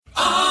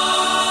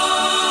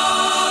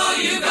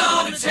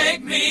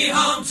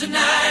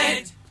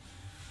tonight.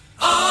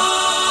 Oh,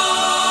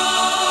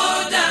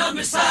 down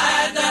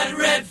beside that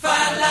red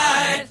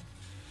firelight.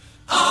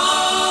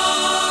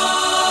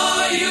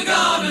 Oh, you're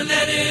gonna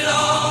let it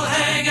all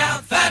hang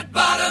out. Fat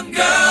bottom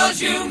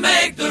girls, you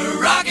make the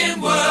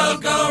rockin'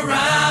 world go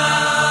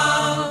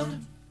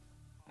round.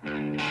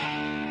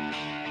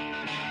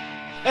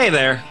 Hey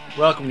there,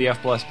 welcome to the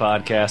F Plus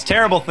Podcast.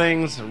 Terrible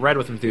Things, Read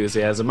with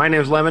Enthusiasm. My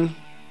name's Lemon.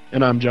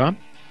 And I'm John.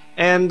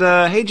 And,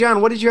 hey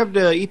John, what did you have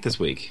to eat this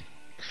week?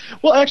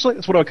 Well, actually,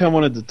 that's what I kind of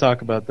wanted to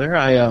talk about there.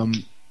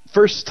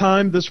 First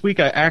time this week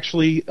I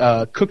actually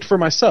cooked for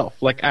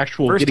myself, like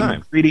actual First getting time?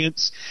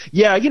 ingredients.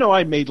 Yeah,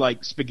 I made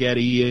like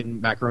spaghetti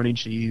and macaroni and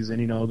cheese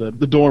and,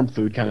 the dorm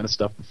food kind of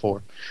stuff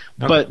before.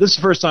 Okay. But this is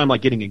the first time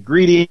like getting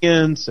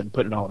ingredients and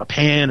putting it all in a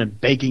pan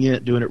and baking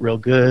it, doing it real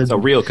good. So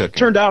real cooking.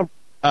 Turned out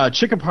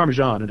chicken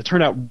parmesan, and it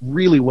turned out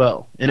really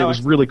well. And it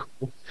was really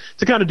cool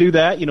to kind of do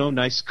that,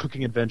 nice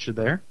cooking adventure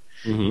there.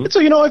 Mm-hmm. And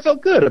so, I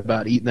felt good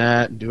about eating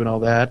that and doing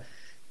all that.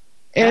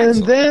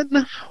 And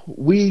then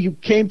we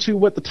came to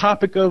what the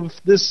topic of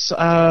this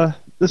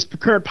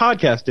current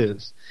podcast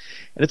is.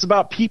 And it's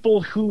about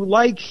people who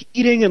like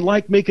eating and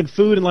like making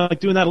food and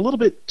like doing that a little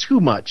bit too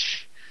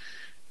much.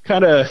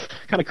 Kind of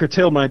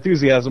curtailed my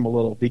enthusiasm a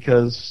little,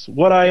 because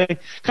what I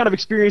kind of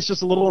experienced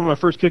just a little on my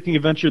first cooking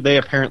adventure, they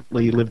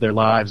apparently live their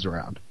lives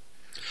around.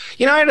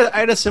 I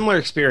had a similar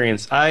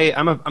experience.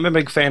 I'm a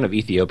big fan of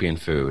Ethiopian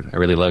food. I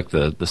really like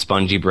the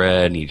spongy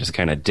bread, and you just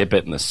kind of dip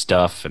it in the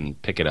stuff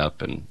and pick it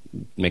up and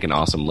make an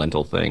awesome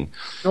lentil thing. You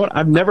know what?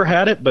 I've never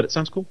had it, but it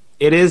sounds cool.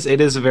 It is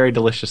a very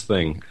delicious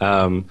thing.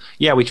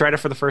 We tried it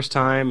for the first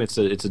time. It's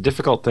a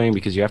difficult thing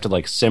because you have to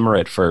like simmer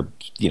it for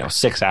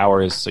 6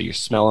 hours, so you're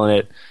smelling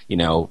it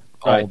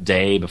all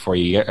day before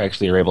you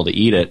actually are able to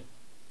eat it.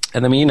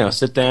 And then we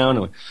sit down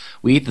and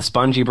we eat the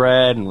spongy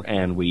bread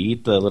and we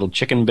eat the little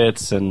chicken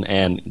bits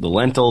and the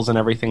lentils and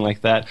everything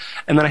like that.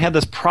 And then I had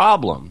this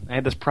problem.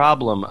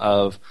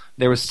 Of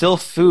there was still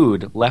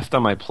food left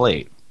on my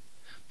plate,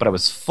 but I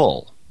was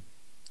full.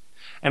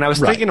 And I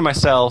was thinking to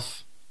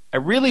myself, I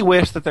really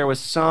wish that there was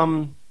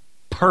some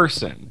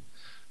person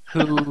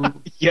who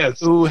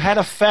who had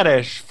a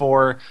fetish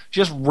for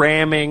just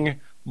ramming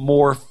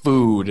more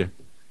food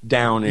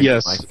down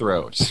into my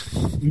throat.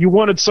 You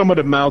wanted someone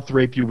to mouth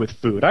rape you with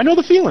food. I know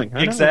the feeling.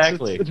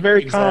 Exactly. It's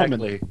very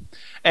common.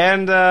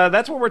 And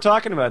that's what we're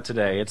talking about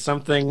today. It's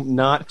something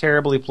not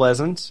terribly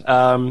pleasant.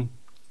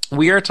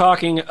 We are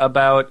talking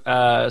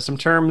about some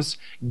terms,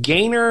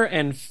 gainer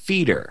and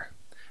feeder.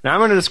 Now I'm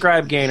going to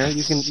describe gainer.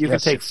 You can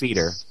take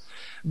feeder.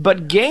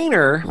 But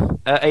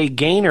a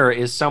gainer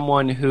is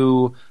someone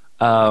who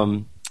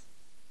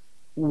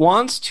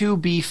wants to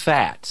be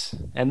fat,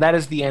 and that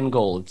is the end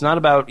goal. It's not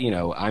about,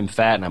 I'm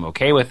fat and I'm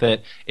okay with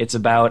it. It's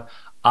about,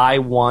 I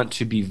want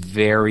to be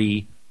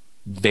very,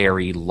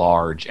 very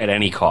large at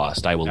any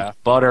cost. I will eat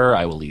butter,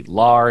 I will eat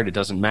lard, it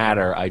doesn't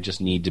matter. I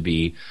just need to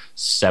be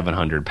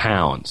 700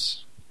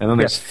 pounds. And then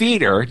there's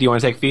feeder. Do you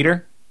want to take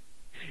feeder?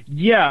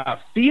 Yeah,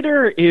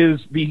 feeder is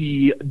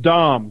the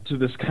dom to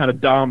this kind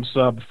of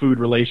dom-sub food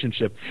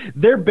relationship.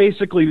 They're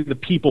basically the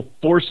people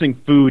forcing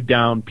food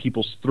down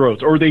people's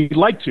throats, or they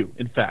like to,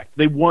 in fact.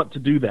 They want to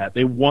do that.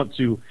 They want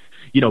to,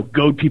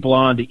 goad people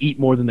on to eat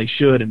more than they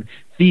should and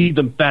feed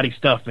them fatty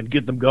stuff and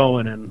get them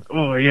going. And,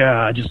 oh,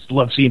 yeah, I just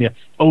love seeing you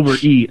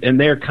overeat. And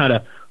they're kind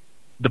of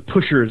the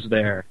pushers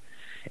there.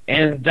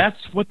 And that's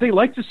what they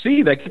like to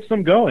see. That gets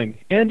them going.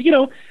 And,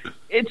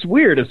 it's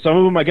weird. Some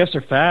of them, I guess,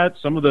 are fat.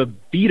 Some of the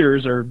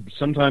feeders are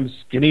sometimes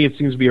skinny. It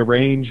seems to be a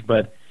range.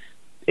 But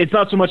it's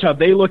not so much how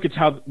they look. It's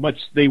how much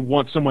they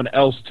want someone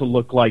else to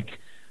look like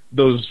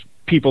those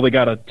people they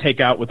got to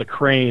take out with a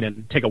crane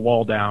and take a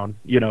wall down,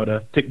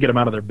 to get them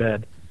out of their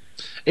bed.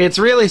 It's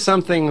really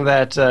something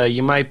that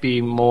you might be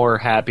more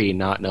happy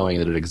not knowing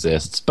that it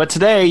exists. But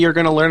today you're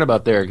going to learn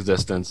about their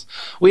existence.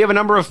 We have a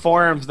number of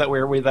forums that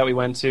we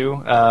went to.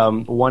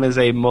 One is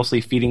a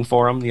mostly feeding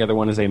forum. The other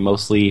one is a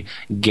mostly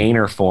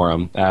gainer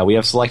forum. We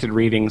have selected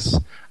readings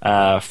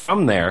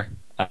from there.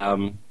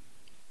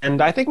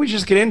 And I think we should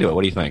just get into it.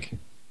 What do you think?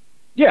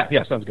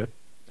 Yeah, sounds good.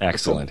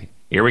 Excellent.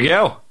 Here we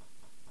go.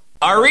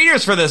 Our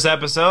readers for this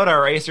episode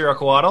are Acer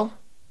Aquaddle.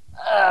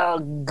 Oh,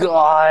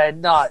 God,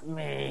 not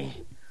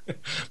me.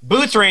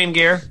 Boots Rain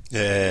Gear.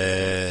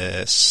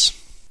 Yes.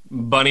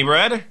 Bunny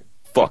Bread.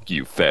 Fuck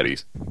you,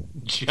 fatties.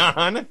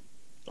 John.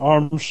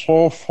 I'm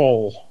so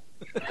full.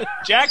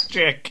 Jack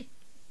Chick.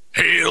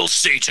 Hail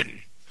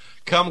Satan.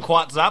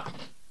 Kumquats Up.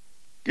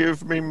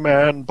 Give me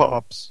man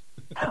pops.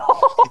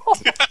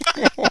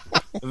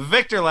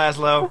 Victor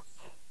Laszlo.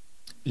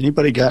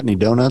 Anybody got any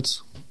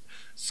donuts?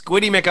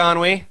 Squiddy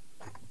McOnwee.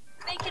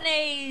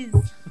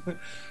 Mayonnaise.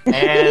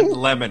 And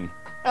Lemon.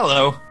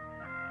 Hello.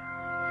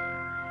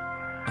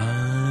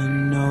 I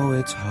know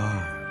it's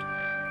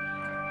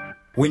hard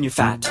when you're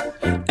fat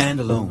and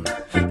alone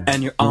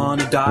and you're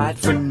on a diet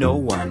for no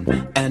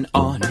one, and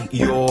on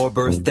your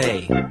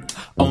birthday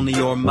only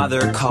your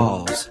mother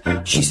calls.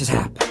 She says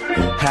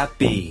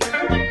happy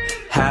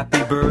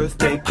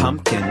birthday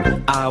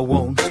pumpkin. I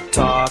won't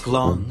talk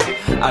long.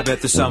 I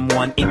bet there's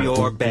someone in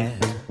your bed.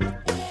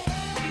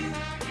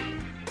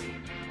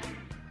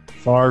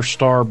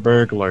 5-star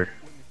bagel,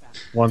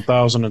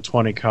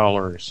 1,020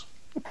 calories.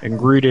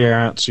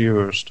 Ingredients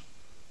used: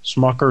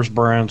 Smucker's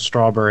brand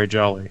strawberry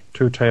jelly,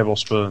 2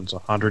 tablespoons,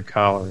 100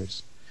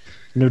 calories.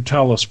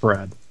 Nutella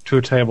spread,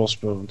 2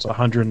 tablespoons,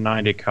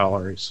 190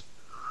 calories.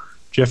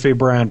 Jiffy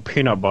brand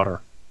peanut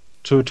butter,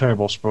 2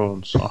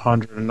 tablespoons,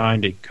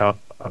 190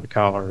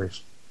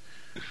 calories.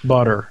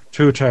 Butter,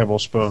 2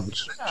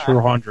 tablespoons,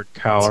 200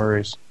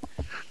 calories.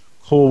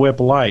 Cool Whip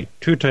Light,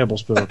 2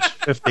 tablespoons,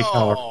 50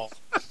 calories.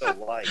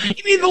 You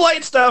need the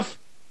light stuff.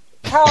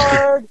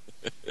 Coward.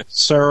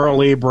 Sara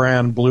Lee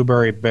brand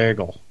blueberry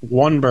bagel,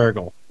 1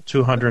 bagel,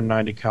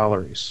 290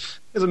 calories.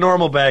 Because a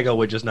normal bagel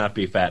would just not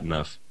be fat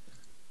enough.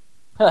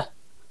 Why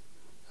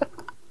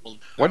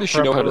does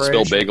she know how to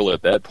spell bagel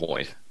at that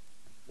point?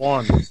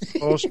 1.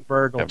 Toast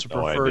bagel to no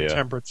preferred idea.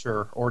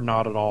 temperature or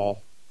not at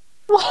all.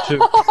 2.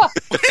 Wait,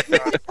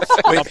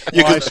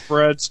 you Apply could,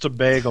 spreads to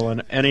bagel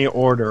in any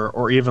order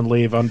or even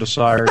leave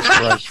undesired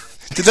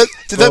spreads. did that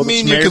Well,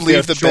 mean this you may could be a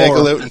leave the chore.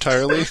 bagel out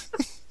entirely?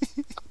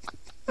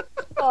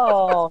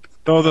 Oh.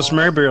 Though this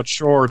may be a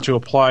chore to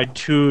apply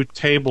 2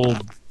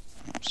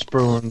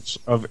 tablespoons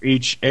of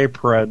each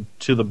apred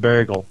to the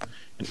bagel.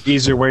 An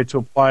easier way to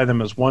apply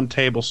them is 1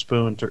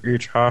 tablespoon to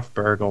each half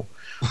bagel,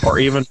 or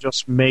even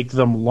just make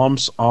them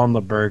lumps on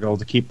the bagel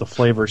to keep the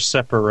flavor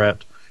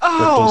separate.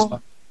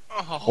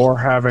 Or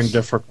having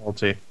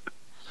difficulty.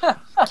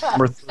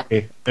 Number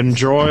 3.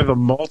 Enjoy the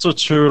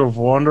multitude of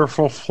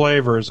wonderful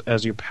flavors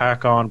as you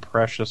pack on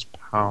precious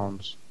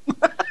pounds.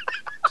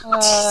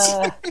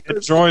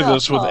 Enjoy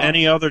this with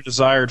any other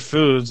desired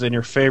foods in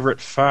your favorite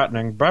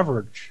fattening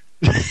beverage.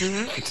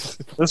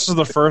 This is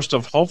the first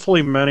of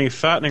hopefully many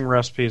fattening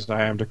recipes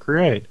I am to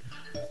create.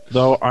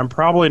 Though I'm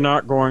probably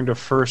not going to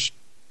first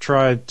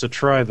try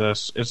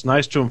this, it's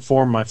nice to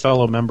inform my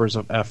fellow members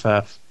of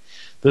FF.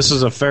 This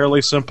is a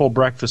fairly simple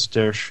breakfast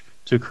dish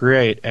to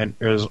create and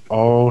is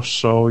oh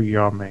so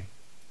yummy.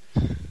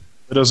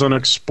 It is an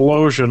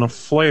explosion of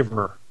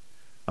flavor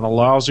and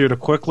allows you to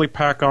quickly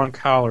pack on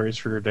calories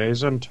for your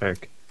day's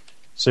intake,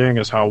 seeing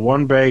as how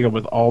 1 bagel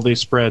with all these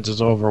spreads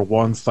is over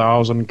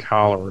 1,000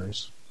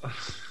 calories.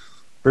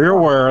 Be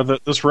aware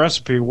that this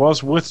recipe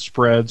was with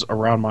spreads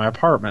around my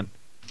apartment.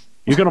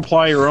 You can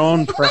apply your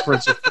own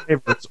preference of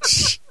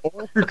favorites,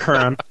 or if you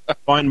can,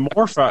 find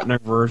more fattening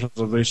versions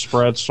of these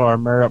spreads so I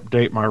may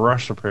update my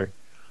recipe.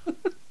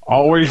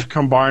 Always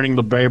combining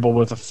the bagel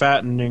with a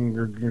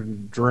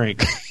fattening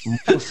drink.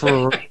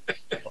 Or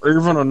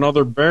even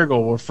another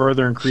bagel will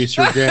further increase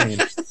your gain.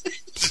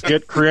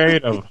 Get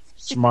creative,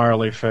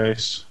 smiley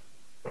face.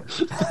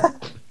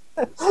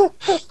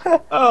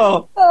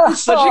 Oh,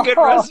 it's such a good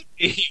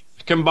recipe.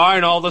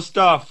 Combine all the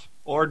stuff,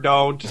 or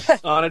don't,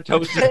 on a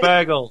toasted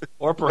bagel,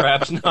 or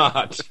perhaps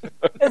not.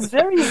 It's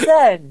very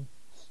zen.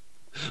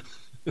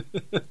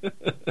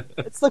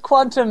 It's the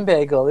quantum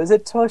bagel. Is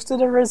it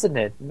toasted or isn't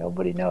it?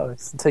 Nobody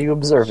knows until you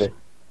observe it.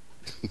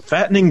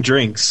 Fattening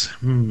drinks.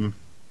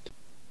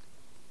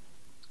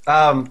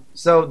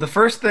 So the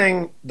first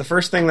thing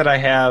that I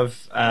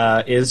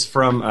have is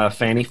from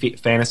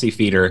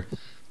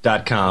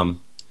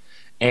fantasyfeeder.com,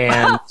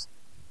 and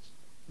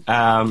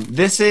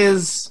this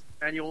is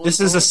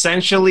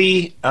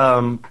essentially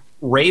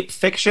rape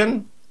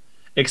fiction,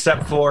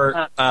 except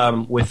for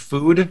with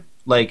food,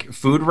 like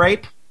food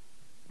rape.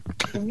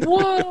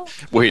 Whoa!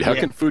 Wait, how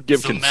can food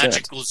give The consent?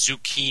 magical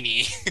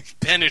zucchini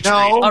penetrating.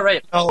 No, All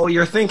right. no,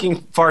 you're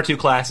thinking far too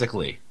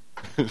classically.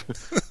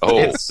 Oh,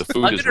 It's- the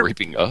food is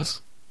raping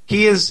us?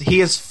 He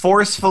is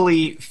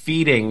forcefully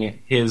feeding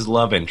his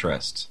love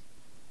interest.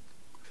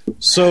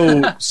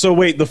 So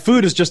wait, the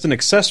food is just an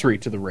accessory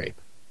to the rape.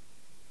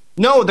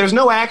 No, there's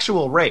no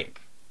actual rape.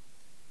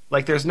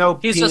 Like there's no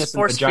He's penis just and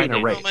force vagina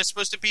feeding. rape. How am I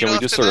supposed to beat Can we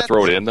off just to sort of that?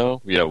 throw it in,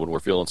 though? Yeah, when we're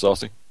feeling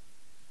saucy?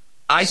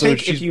 I So think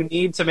she's- if you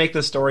need to make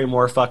the story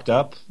more fucked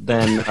up,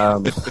 then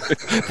And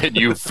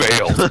you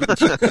failed.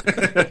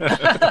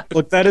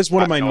 Look, that is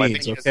one of my No, I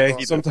needs. think it's Okay,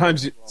 wrong.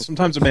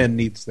 sometimes a man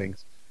needs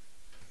things.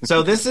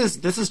 so this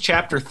is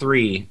chapter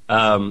 3.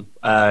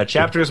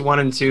 Chapters 1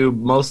 and 2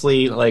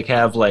 mostly like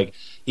have like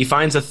he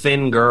finds a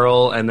thin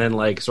girl and then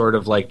like sort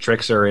of like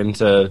tricks her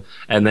into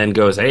and then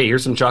goes, hey,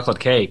 here's some chocolate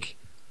cake.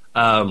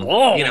 You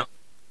know,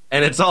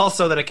 and it's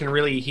also that it can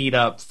really heat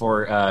up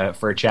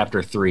for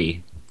chapter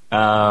 3.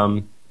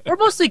 We're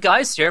mostly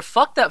guys here.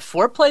 Fuck that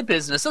foreplay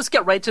business. Let's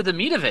get right to the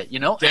meat of it, you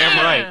know? Damn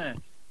right.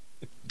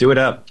 Do it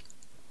up.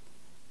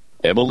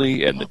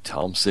 Emily and the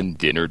Thompson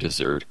Dinner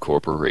Dessert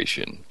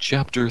Corporation,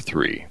 Chapter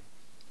 3.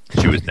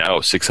 She was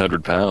now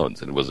 600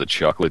 pounds and was a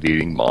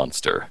chocolate-eating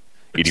monster,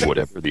 eating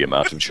whatever the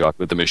amount of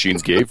chocolate the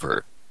machines gave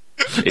her.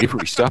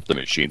 Avery stopped the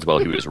machines while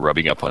he was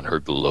rubbing up on her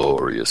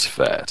glorious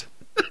fat.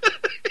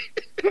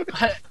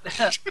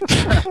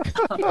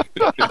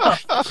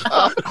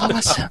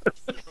 Awesome.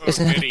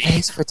 Isn't it a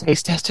place for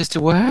taste testers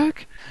to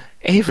work?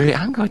 Avery,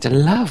 I'm going to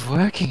love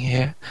working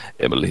here,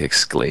 Emily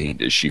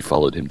exclaimed as she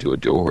followed him to a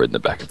door in the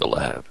back of the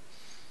lab.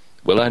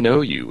 Well, I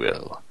know you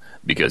will,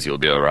 because you'll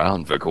be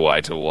around for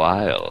quite a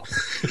while,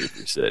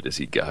 Avery said as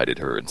he guided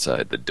her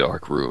inside the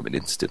dark room and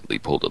instantly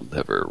pulled a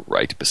lever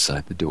right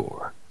beside the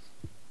door.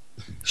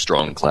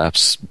 Strong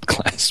clasps.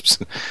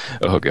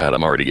 Oh God,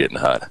 I'm already getting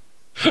hot.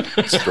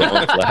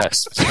 Strong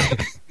clasps.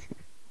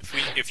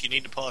 If you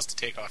need to pause to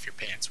take off your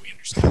pants, we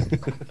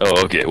understand.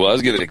 Oh, okay. Well, I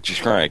was gonna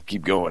just try and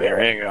keep going here.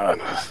 Hang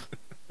on.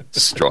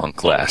 Strong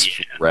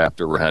clasps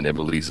wrapped around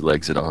Emily's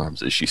legs and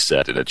arms as she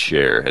sat in a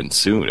chair, and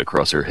soon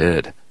across her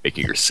head,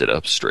 making her sit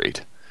up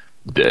straight.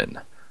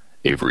 Then,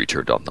 Avery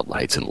turned on the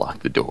lights and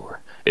locked the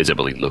door, as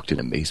Emily looked in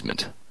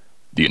amazement.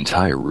 The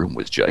entire room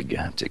was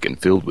gigantic and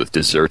filled with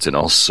desserts and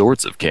all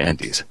sorts of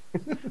candies.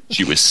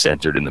 She was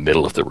centered in the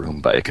middle of the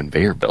room by a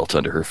conveyor belt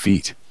under her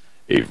feet.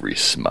 Avery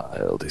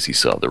smiled as he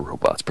saw the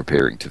robots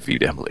preparing to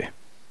feed Emily.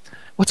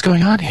 What's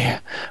going on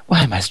here?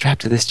 Why am I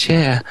strapped to this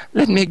chair?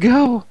 Let me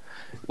go.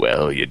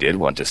 Well, you did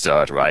want to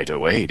start right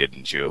away,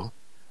 didn't you?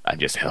 I'm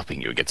just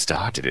helping you get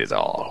started is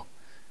all.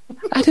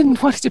 I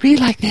didn't want it to be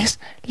like this.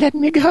 Let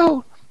me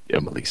go.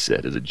 Emily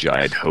said as a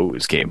giant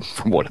hose came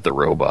from one of the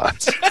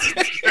robots.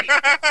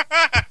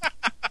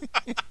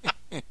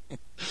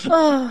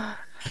 How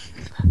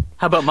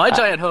about my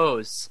giant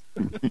hose?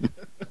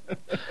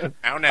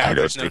 Now, I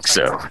don't think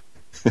so.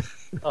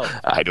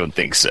 I don't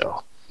think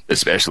so.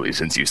 Especially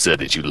since you said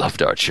that you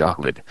loved our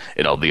chocolate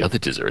and all the other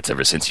desserts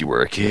ever since you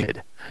were a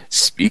kid.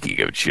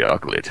 Speaking of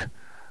chocolate.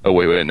 Oh,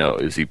 wait, no.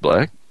 Is he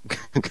black?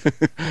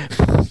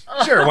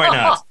 Sure, why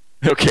not?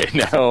 Okay,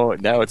 now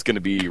it's going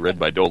to be read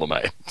by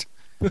Dolomite.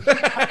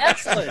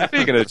 Excellent.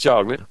 Speaking of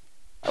chocolate,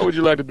 how would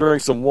you like to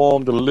drink some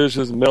warm,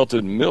 delicious,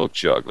 melted milk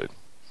chocolate?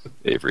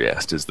 Avery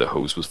asked as the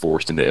hose was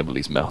forced into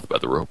Emily's mouth by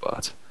the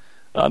robots.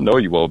 I know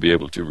you won't be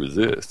able to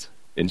resist.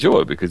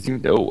 Enjoy, because you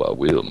know I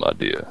will, my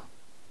dear.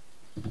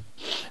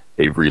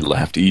 Avery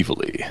laughed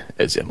evilly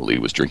as Emily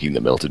was drinking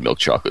the melted milk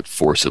chocolate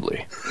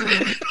forcibly.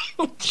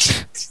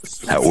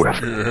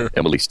 However,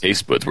 Emily's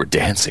taste buds were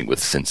dancing with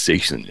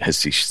sensation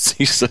as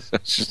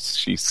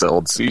she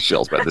sold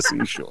seashells by the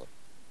seashore.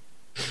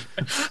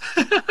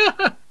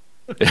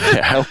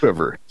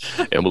 However,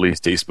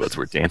 Emily's taste buds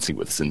were dancing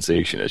with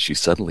sensation as she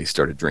suddenly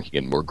started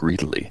drinking it more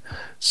greedily.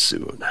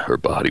 Soon, her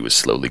body was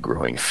slowly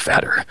growing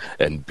fatter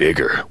and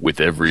bigger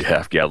with every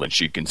half-gallon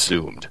she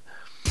consumed.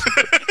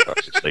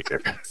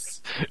 Later,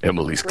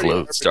 Emily's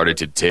clothes started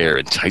to tear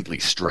and tightly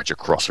stretch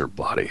across her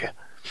body.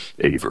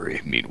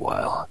 Avery,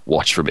 meanwhile,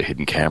 watched from a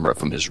hidden camera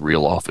from his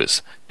real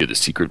office to the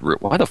secret room.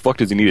 Why the fuck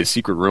does he need a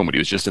secret room when he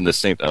was just in the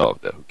same... Oh,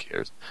 who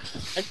cares?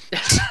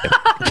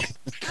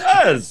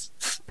 Does.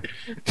 So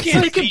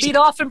you can beat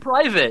off in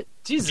private.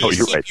 Jesus. Oh,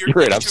 you're right. You're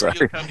right. I'm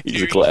sorry.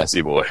 He's a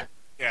classy boy.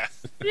 Yeah.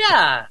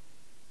 Yeah.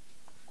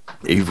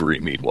 Avery,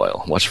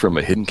 meanwhile, watched from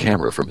a hidden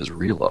camera from his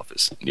real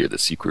office near the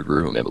secret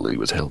room Emily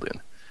was held in.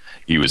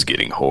 He was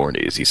getting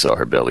horny as he saw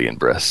her belly and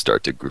breasts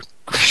start to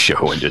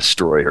show and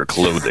destroy her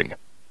clothing.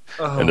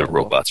 And the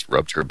robots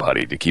rubbed her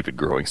body to keep it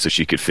growing so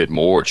she could fit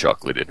more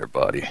chocolate in her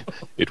body.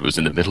 It was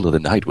in the middle of the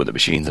night when the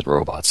machines and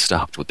robots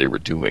stopped what they were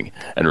doing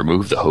and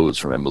removed the hose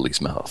from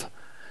Emily's mouth.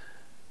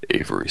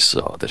 Avery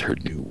saw that her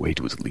new weight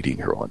was leading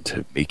her on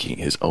to making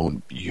his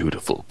own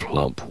beautiful,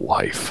 plump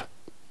wife.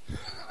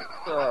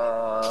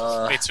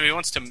 Wait, so he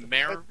wants to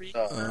marry?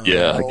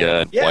 Yeah,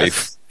 again, Yes.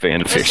 wife,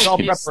 fan This is all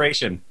fiction.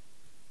 preparation.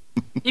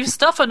 You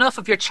stuff enough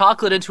of your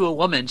chocolate into a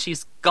woman,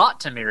 she's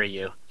got to marry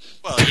you.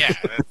 Well, yeah,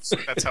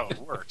 that's how it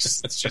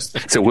works. It's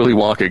just So Willy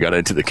Wonka got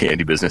into the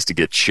candy business to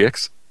get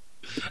chicks?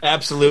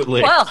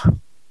 Absolutely.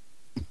 Well,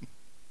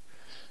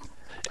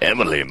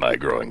 Emily, my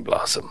growing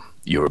blossom,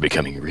 you're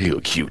becoming real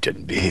cute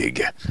and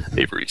big,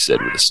 Avery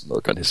said with a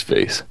smirk on his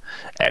face.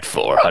 At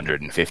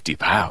 450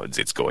 pounds,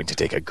 it's going to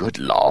take a good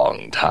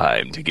long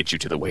time to get you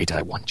to the weight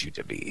I want you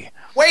to be.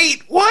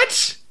 Wait,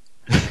 what?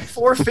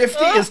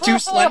 450 is too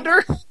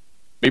slender?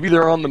 Maybe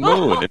they're on the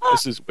moon, and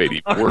this is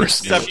maybe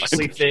worse.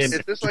 Unexceptionally thin.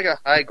 Is this like a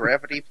high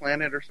gravity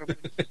planet or something?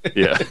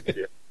 Yeah.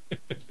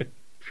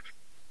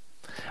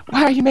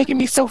 Why are you making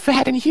me so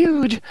fat and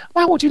huge?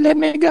 Why won't you let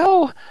me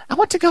go? I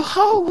want to go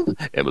home.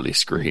 Emily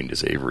screamed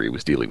as Avery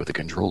was dealing with the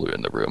controller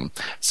in the room.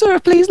 Sir,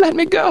 please let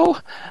me go.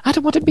 I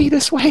don't want to be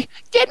this way.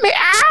 Get me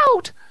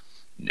out!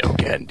 No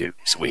can do,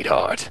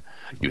 sweetheart.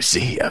 You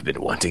see, I've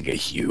been wanting a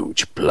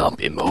huge,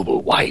 plump,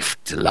 immobile wife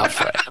to love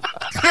forever.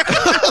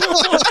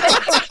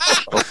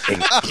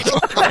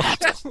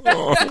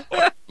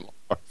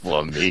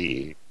 For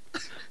me.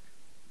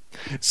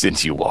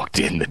 Since you walked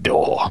in the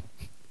door,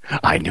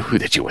 I knew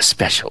that you were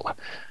special.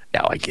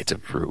 Now I get to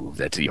prove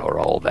that you're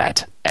all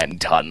that and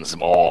tons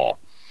more.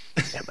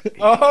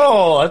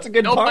 Oh, that's a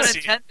good no pun part.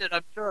 intended,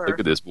 I'm sure. Look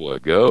at this boy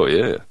go,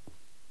 yeah.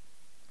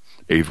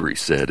 Avery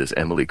said as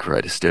Emily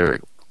cried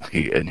hysterically,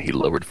 and he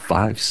lowered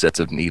 5 sets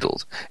of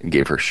needles and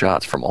gave her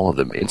shots from all of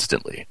them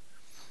instantly.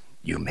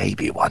 You may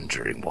be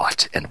wondering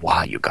what and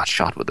why you got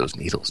shot with those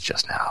needles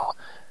just now.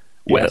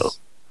 Yes. Well,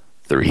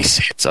 3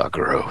 sets are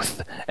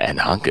growth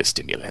and hunger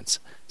stimulants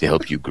to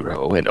help you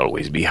grow and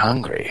always be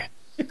hungry.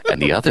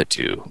 And the other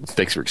 2,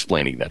 thanks for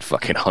explaining that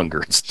fucking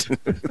hunger. It's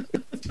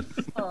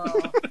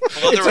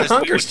a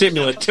hunger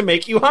stimulant to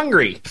make you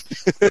hungry.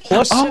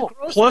 Plus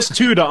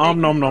 2 to nom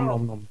nom nom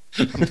nom nom.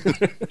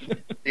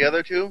 The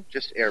other 2,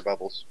 just air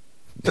bubbles.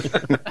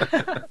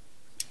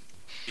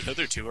 The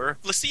other two are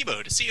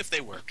placebo to see if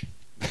they work.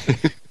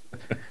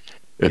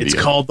 It's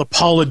called the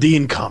Paula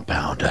Deen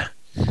compound.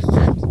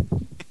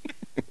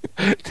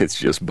 It's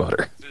just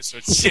butter. So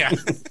it's, yeah.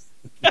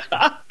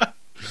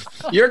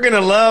 You're going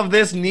to love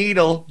this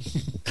needle.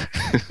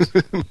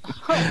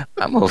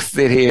 I'm going to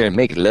sit here and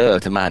make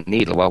love to my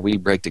needle while we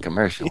break the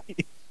commercial.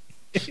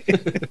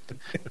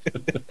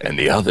 And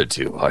the other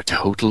two are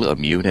total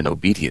immune and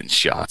obedience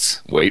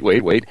shots. Wait.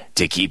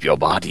 To keep your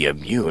body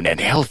immune and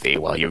healthy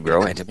while you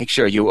grow and to make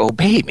sure you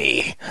obey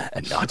me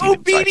and not even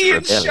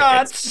Obedience try to rebel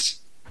shots!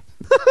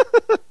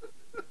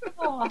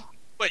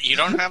 What, you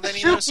don't have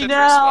any of those citrus?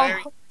 No. Why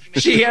are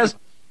you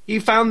He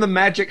found the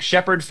magic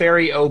shepherd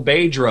fairy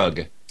obey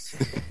drug.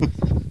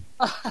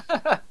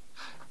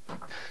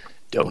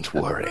 Don't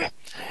worry.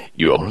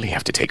 You only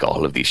have to take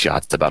all of these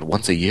shots about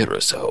once a year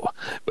or so,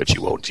 but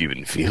you won't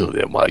even feel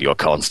them while you're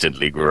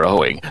constantly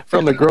growing.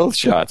 From the growth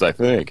shots, I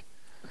think.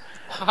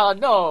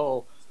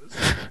 No.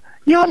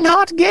 You're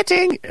not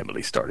getting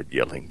Emily started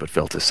yelling, but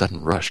felt a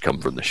sudden rush come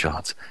from the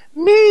shots.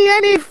 me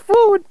any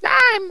food.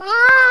 I'm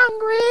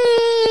hungry.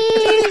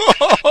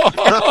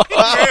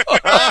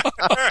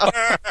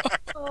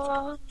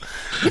 Oh,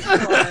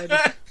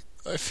 God.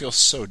 I feel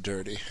so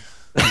dirty.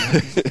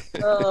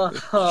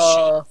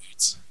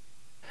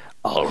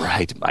 All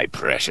right, my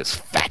precious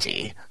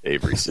fatty.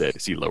 Avery said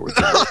as he lowered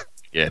the voice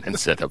again and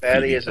set up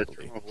Fatty feeding is a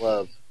Emily. term of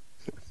love.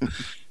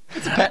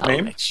 I'll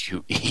let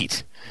you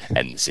eat.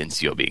 And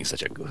since you're being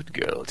such a good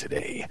girl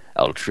today,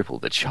 I'll triple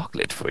the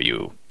chocolate for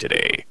you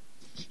today.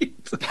 today?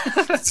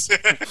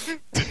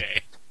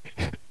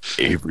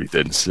 Avery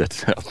then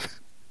set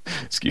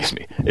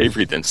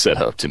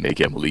up to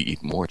make Emily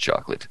eat more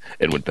chocolate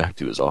and went back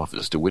to his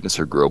office to witness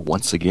her grow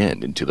once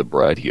again into the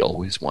bride he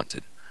always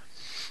wanted.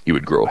 He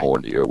would grow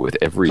hornier with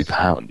every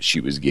pound she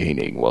was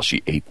gaining while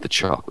she ate the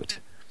chocolate.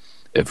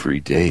 Every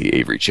day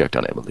Avery checked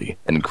on Emily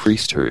and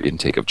increased her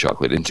intake of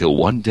chocolate until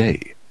one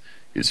day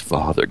his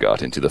father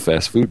got into the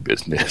fast food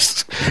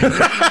business.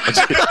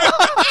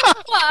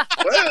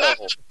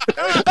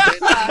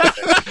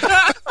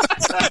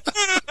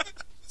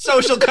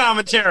 Social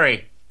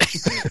commentary.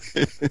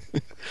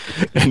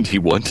 And he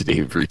wanted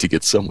Avery to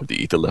get someone to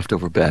eat the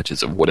leftover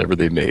batches of whatever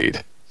they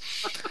made.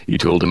 He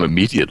told him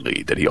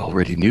immediately that he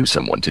already knew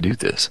someone to do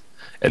this,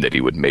 and that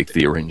he would make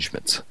the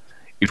arrangements.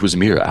 It was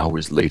mere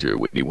hours later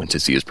when he went to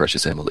see his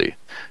precious Emily.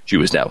 She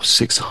was now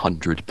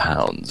 600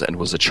 pounds and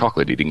was a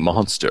chocolate-eating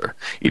monster,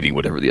 eating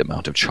whatever the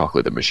amount of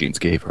chocolate the machines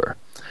gave her.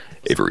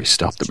 Avery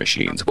stopped the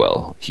machines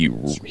while he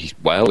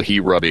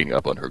rubbing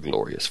up on her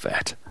glorious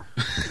fat.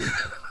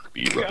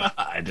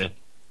 God.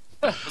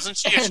 Wasn't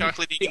she a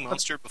chocolate-eating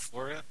monster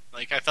before it?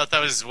 Like, I thought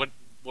that was what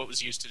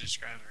was used to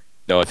describe her.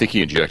 No, I think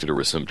he injected her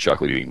with some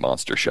chocolate-eating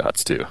monster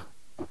shots, too.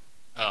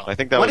 Oh. I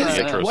think that What was is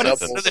the it? intro What is-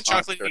 sentence. What do the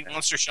chocolate-eating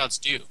monster shots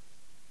do?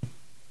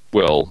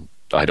 Well,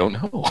 I don't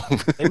know.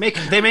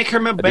 They make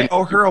her obey.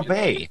 Oh, her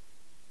obey.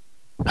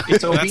 It's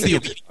That's the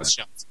obedience. obedience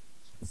shots.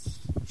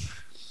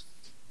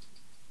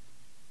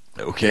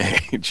 Okay,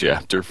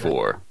 chapter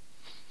 4.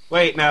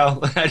 Wait,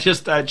 no.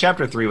 Just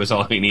chapter 3 was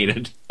all we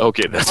needed.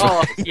 Okay, that's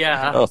Oh,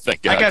 yeah. Oh,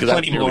 thank God. I got 'cause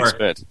plenty nearly more.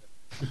 spent.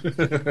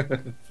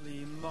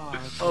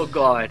 Oh,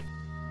 God.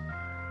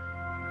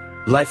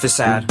 Life is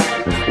sad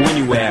when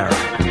you wear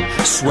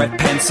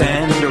sweatpants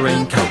and a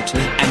raincoat,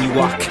 and you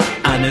walk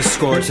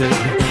unescorted,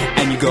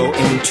 and you go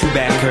into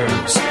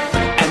Backers,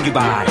 and you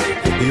buy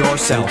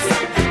yourself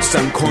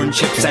some corn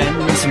chips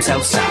and some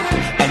salsa,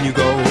 and you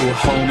go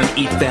home and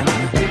eat them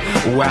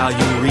while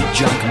you read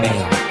junk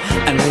mail,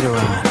 and later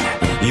on,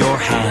 your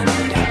hand,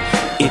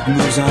 it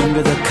moves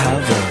under the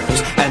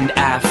covers, and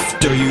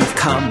after you've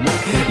come,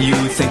 you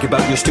think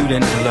about your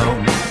student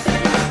loan.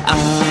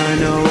 I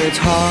know it's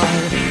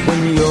hard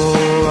when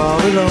you're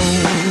all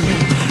alone.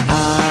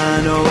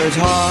 I know it's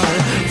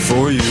hard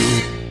for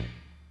you.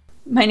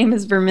 My name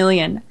is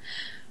Vermilion.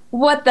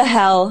 What the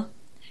hell?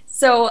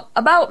 So,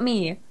 about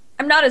me,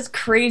 I'm not as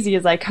crazy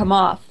as I come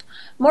off.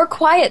 More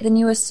quiet than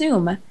you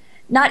assume.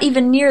 Not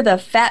even near the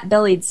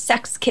fat-bellied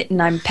sex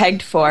kitten I'm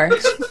pegged for.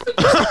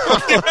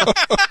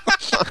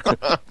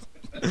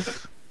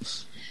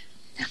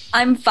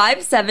 I'm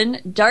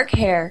 5'7", dark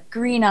hair,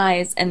 green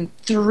eyes, and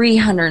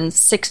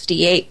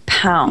 368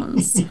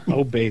 pounds.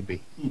 Oh,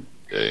 baby.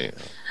 Yeah.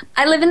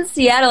 I live in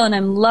Seattle and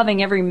I'm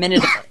loving every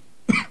minute of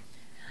it.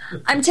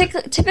 I'm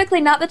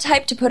typically not the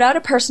type to put out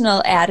a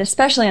personal ad,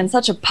 especially on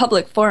such a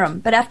public forum,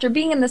 but after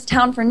being in this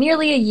town for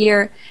nearly a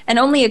year and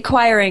only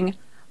acquiring,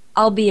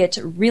 albeit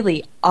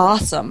really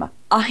awesome,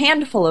 a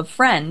handful of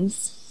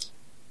friends,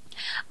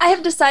 I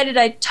have decided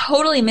I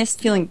totally miss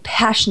feeling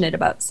passionate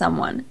about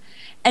someone.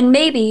 And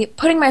maybe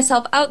putting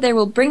myself out there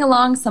will bring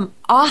along some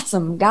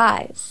awesome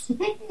guys.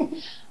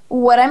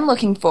 What I'm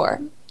looking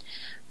for.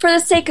 For the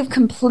sake of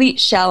complete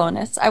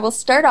shallowness, I will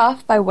start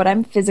off by what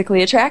I'm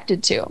physically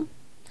attracted to.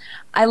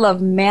 I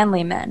love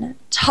manly men.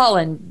 Tall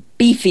and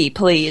beefy,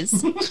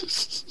 please.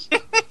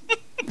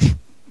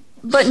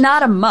 But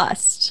not a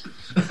must.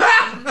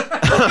 Got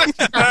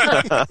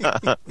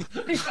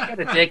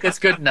a dick that's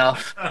good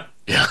enough.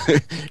 Yeah,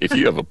 if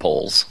you have a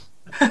pulse.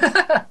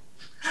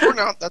 or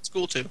not, that's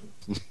cool too.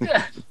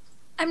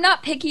 I'm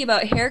not picky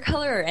about hair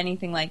color or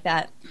anything like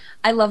that.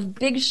 I love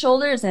big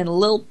shoulders and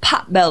little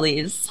pot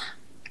bellies.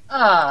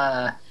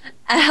 A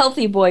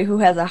healthy boy who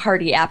has a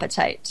hearty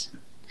appetite.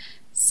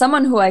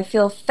 Someone who I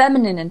feel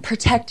feminine and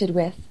protected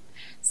with.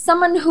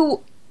 Someone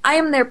who I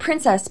am their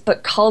princess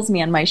but calls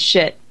me on my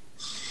shit.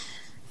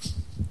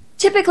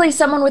 Typically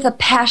someone with a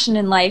passion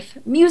in life.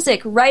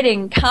 Music,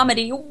 writing,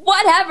 comedy,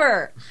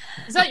 whatever.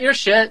 Is that your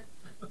shit?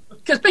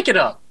 Because pick it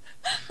up.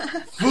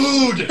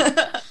 Food!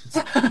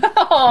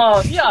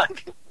 Oh,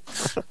 yuck.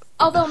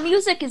 Although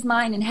music is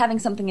mine and having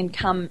something in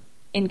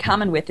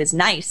common with is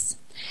nice.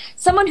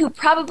 Someone who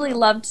probably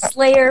loved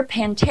Slayer,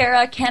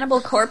 Pantera, Cannibal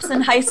Corpse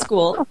in high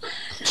school.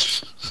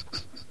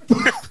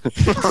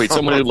 Wait,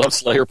 someone who loves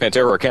Slayer,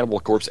 Pantera, or Cannibal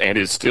Corpse and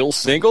is still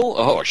single?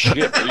 Oh, shit.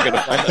 Where are you going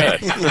to find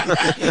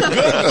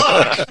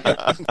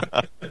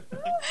that?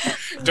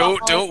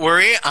 Don't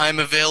worry, I'm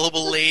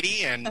available,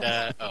 lady, and,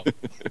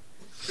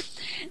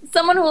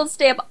 Someone who will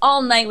stay up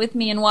all night with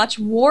me and watch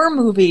war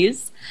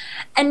movies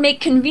and make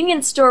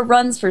convenience store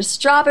runs for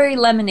strawberry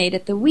lemonade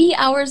at the wee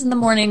hours in the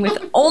morning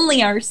with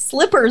only our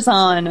slippers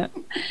on.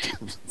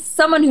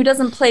 Someone who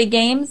doesn't play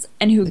games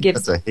and who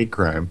gives... That's a hate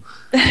crime.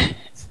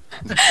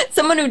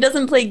 Someone who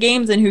doesn't play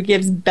games and who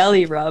gives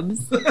belly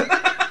rubs. What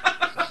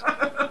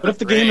if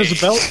the game is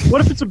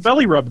What if it's a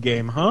belly rub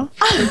game, huh?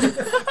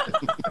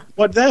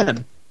 What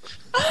then?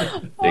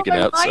 Taken my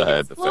mind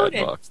outside the fat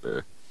exploded. box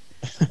there.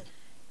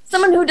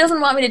 Someone who doesn't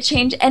want me to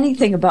change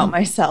anything about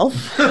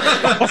myself.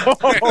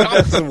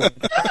 compromise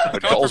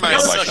my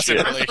such shit.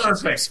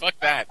 relationships. Fuck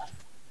that.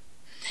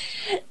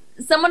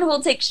 Someone who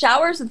will take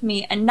showers with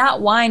me and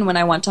not whine when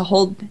I want to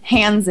hold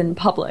hands in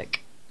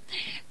public.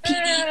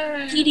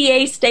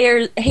 PDA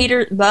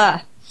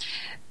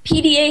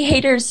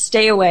haters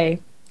stay away.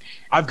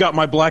 I've got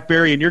my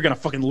BlackBerry and you're going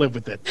to fucking live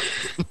with it.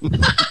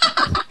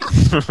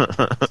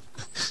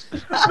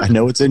 I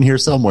know it's in here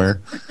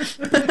somewhere. Phone,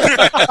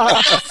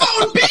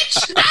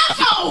 bitch!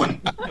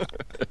 Phone!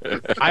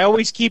 I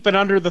always keep it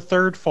under the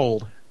third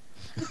fold.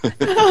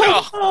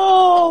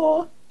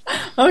 Oh.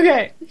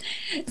 Okay.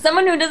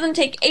 Someone who doesn't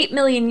take 8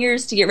 million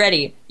years to get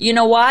ready. You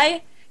know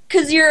why?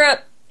 Because you're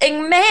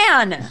a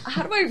man.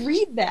 How do I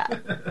read that?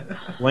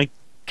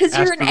 Because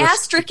you're an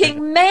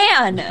astericking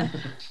man.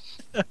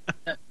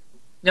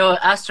 No,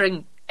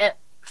 asterisk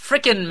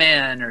frickin'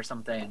 man or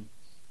something.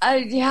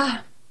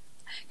 Yeah.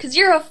 Because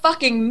you're a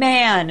fucking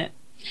man.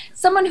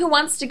 Someone who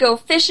wants to go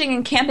fishing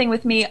and camping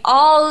with me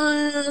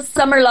all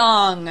summer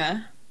long.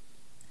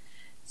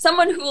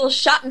 Someone who will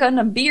shotgun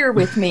a beer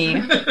with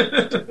me.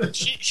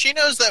 She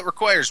knows that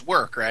requires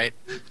work, right?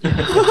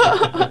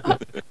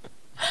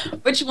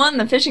 Which one,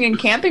 the fishing and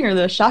camping or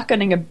the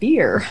shotgunning a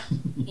beer?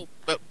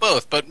 But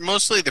both, but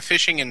mostly the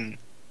fishing and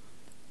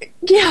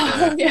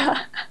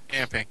Yeah.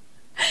 camping.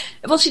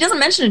 Well, she doesn't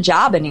mention a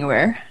job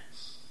anywhere.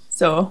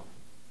 So,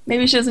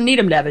 maybe she doesn't need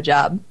him to have a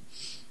job.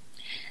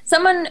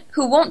 Someone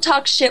who won't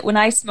talk shit when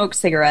I smoke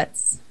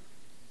cigarettes.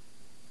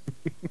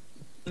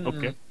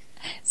 Okay.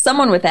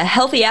 Someone with a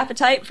healthy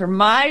appetite for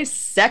my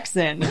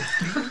sexin'.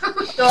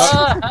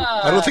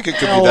 I don't think it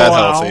could be that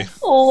healthy.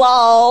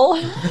 Lol.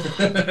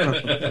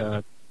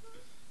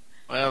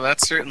 Well,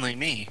 that's certainly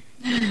me.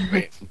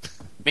 Wait.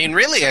 I mean,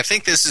 really, I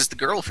think this is the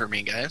girl for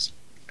me, guys.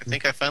 I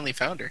think I finally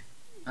found her.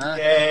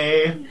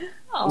 Yay.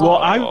 Well,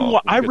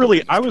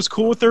 I was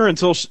cool with her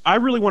until I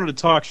really wanted to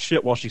talk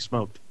shit while she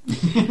smoked.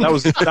 That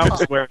was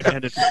where it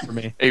ended for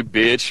me. Hey,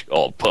 bitch,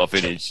 all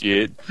puffing and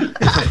shit.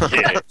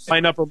 Yeah.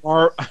 Line up her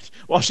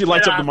while she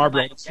lights up the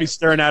Marlboro. I'll be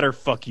staring at her.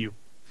 Fuck you.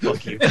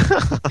 Fuck you.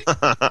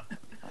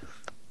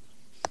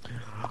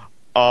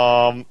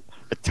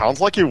 It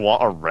sounds like you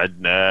want a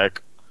redneck.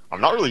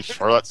 I'm not really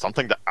sure that's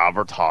something to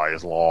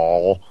advertise,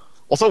 lol.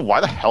 Also,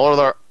 why the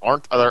hell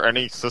aren't there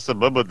any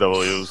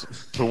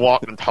cis-BBWs who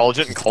want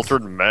intelligent and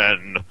cultured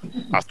men?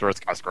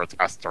 Asterisk, asterisk,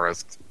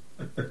 asterisk.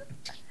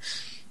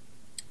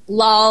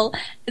 Lol.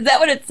 Is that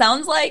what it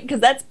sounds like?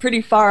 Because that's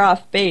pretty far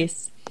off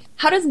base.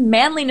 How does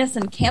manliness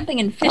in camping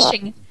and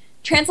fishing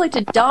translate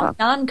to dumb,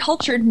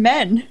 non-cultured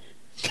men?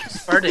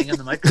 Farting in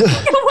the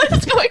microphone. What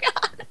is going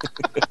on?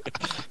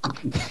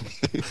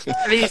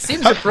 I mean, it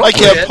seems I appropriate.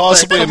 can't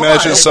possibly but-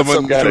 imagine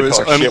someone guy to who is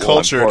talk shit while I'm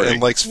uncultured farting.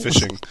 and likes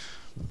fishing.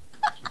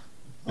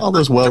 All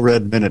those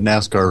well-read men at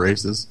NASCAR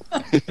races.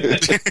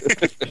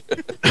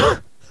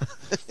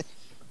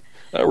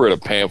 I read a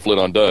pamphlet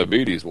on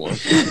diabetes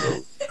once.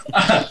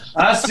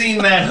 I seen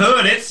that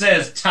hood. It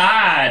says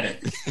Tide.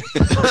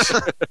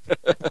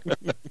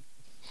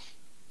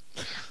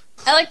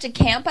 I like to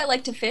camp. I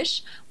like to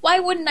fish. Why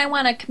wouldn't I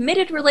want a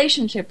committed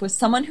relationship with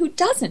someone who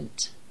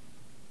doesn't?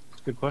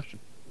 Good question.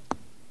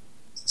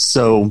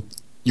 So,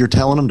 you're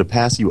telling them to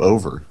pass you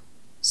over.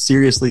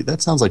 Seriously,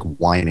 that sounds like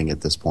whining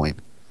at this point.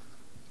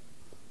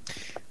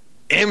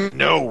 I'm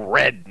no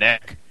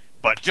redneck,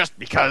 but just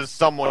because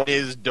someone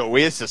is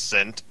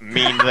doiscent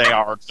means they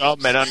are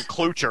dumb and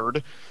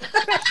unclutured.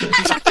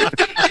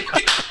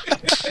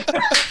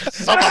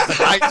 Some of the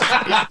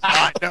nice people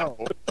I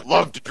know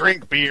love to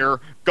drink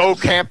beer, go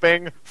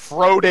camping,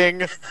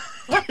 froading,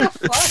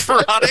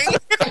 Frotting?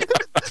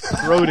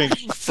 Froating?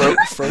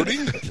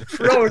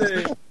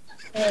 Froating.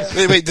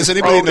 Wait, does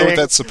anybody know what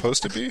that's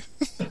supposed to be?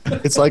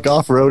 It's like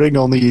off-roading,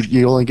 only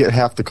you only get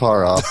half the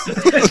car off.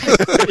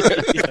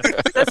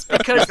 That's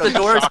because the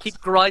doors keep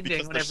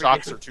grinding Because whenever the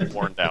shocks are too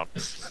worn down.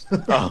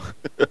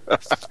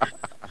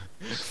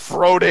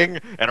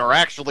 Froating and are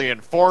actually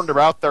informed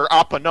about their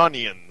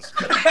opinions.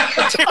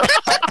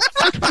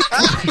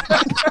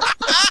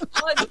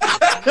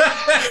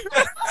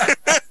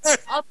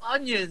 Up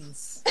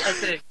onions, I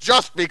think.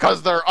 Just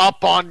because they're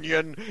up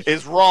onion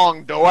is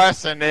wrong,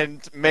 doesn't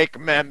and make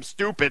them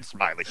stupid,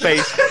 smiley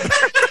face.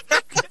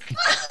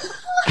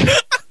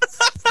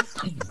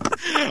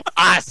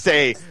 I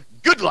say,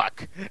 good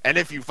luck. And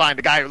if you find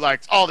a guy who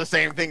likes all the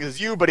same things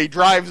as you, but he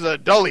drives a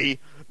dully,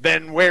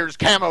 then wears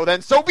camo,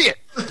 then so be it.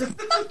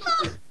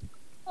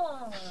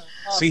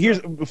 See,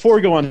 before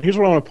we go on, here's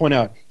what I want to point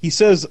out. He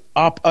says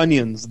 "op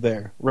onions"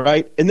 there,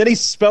 right? And then he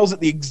spells it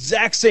the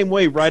exact same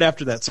way right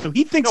after that. So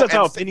he thinks that's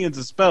how opinions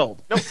is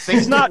spelled. No,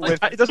 he's not.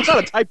 That's not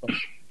a typo.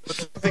 But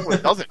the thing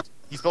with doesn't,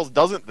 he spells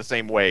doesn't the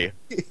same way.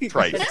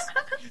 Trice.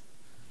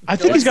 I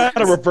think he's got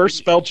a reverse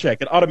spell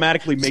check. It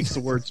automatically makes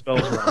the word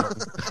spelled wrong.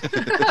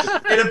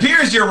 It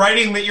appears you're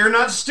writing that you're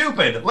not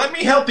stupid. Let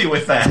me help you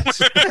with that.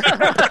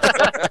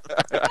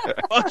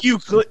 Fuck you,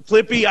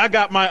 Clippy. I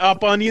got my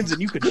up onions,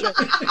 and you can shut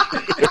it.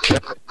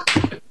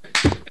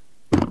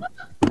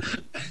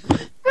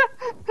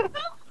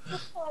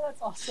 Oh,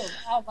 that's awesome.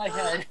 Out of my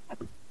head.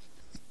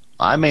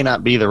 I may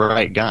not be the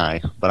right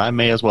guy, but I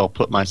may as well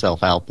put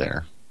myself out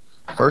there.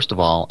 First of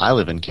all, I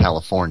live in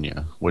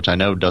California, which I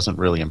know doesn't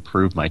really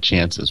improve my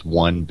chances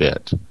one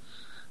bit.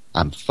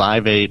 I'm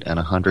 5'8" and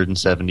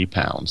 170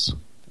 pounds.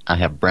 I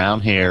have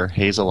brown hair,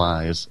 hazel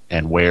eyes,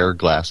 and wear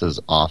glasses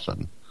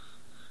often.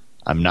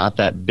 I'm not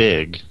that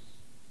big,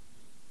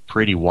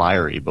 pretty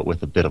wiry, but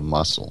with a bit of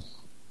muscle.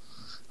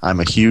 I'm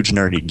a huge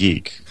nerdy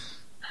geek.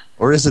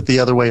 Or is it the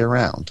other way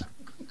around?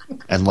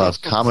 And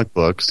love comic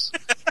books,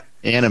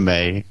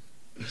 anime,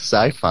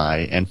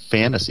 sci-fi, and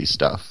fantasy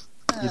stuff.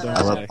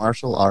 I love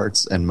martial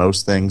arts and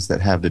most things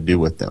that have to do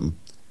with them.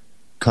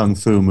 Kung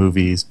fu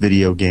movies,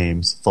 video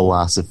games,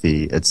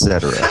 philosophy,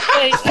 etc.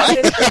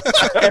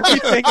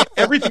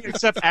 Everything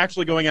except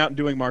actually going out and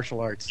doing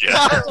martial arts. Yeah.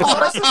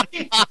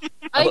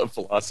 I love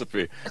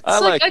philosophy.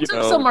 I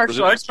took some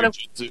martial arts, but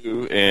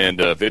Jiu-Jitsu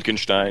and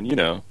Wittgenstein, you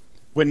know.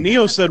 When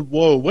Neo said,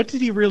 whoa, what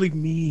did he really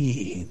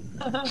mean?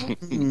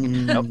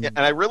 And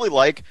I really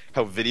like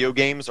how video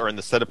games are in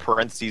the set of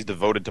parentheses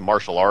devoted to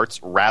martial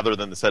arts rather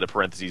than the set of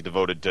parentheses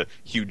devoted to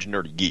huge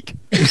nerdy geek.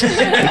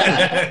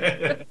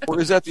 Or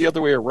is that the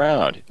other way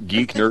around?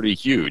 Geek, nerdy,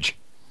 huge.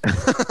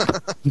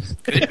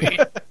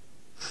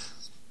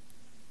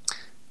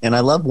 And I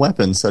love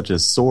weapons such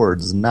as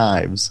swords,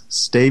 knives,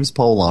 staves,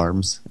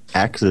 polearms,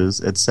 axes,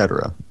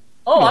 etc.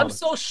 Oh, I'm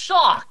so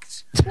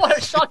shocked. What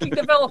a shocking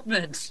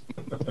development.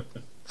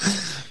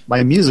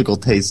 My musical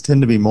tastes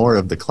tend to be more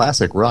of the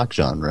classic rock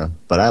genre,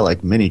 but I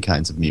like many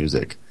kinds of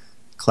music.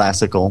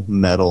 Classical,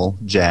 metal,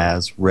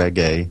 jazz,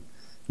 reggae.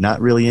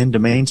 Not really into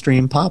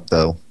mainstream pop,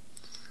 though.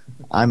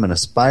 I'm an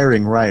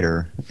aspiring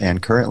writer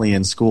and currently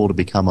in school to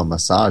become a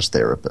massage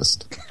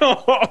therapist.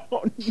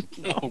 Oh,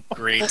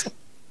 great.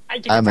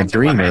 I'm a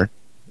dreamer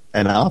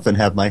and I often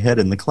have my head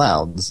in the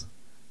clouds.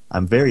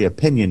 I'm very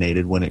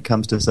opinionated when it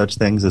comes to such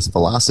things as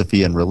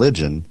philosophy and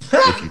religion.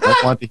 If you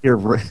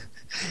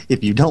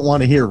don't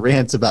want to hear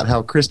rants about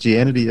how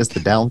Christianity is the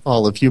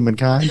downfall of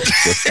humankind,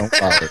 just don't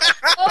bother.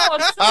 Oh,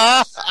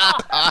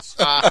 I'm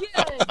so shocked.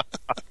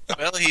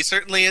 Well, he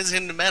certainly is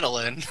into metal,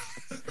 and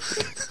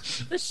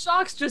the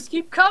shocks just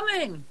keep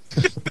coming.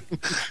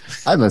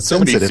 I'm a So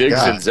many sensitive zigs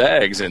guy. and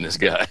zags in this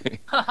guy.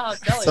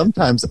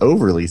 Sometimes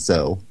overly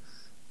so,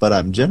 but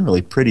I'm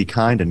generally pretty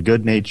kind and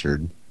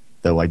good-natured,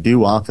 though I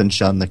do often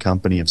shun the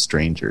company of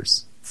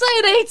strangers. Say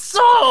it ain't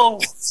so.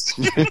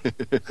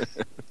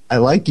 I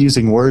like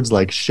using words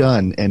like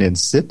shun and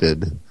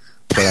insipid,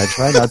 but I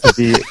try not to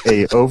be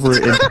a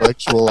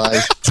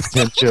over-intellectualized,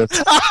 pretentious...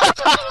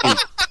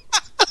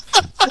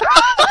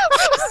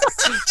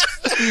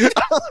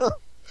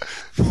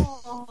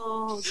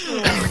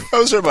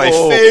 Those are my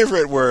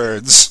favorite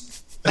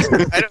words.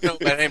 I don't know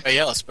about anybody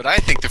else, but I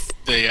think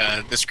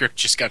the script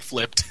just got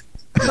flipped.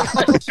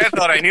 I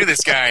thought I knew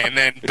this guy, and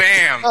then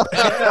bam!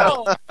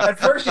 At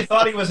first you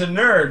thought he was a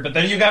nerd, but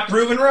then you got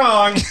proven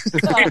wrong.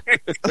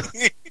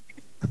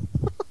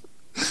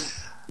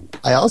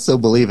 I also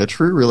believe a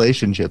true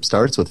relationship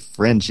starts with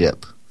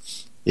friendship.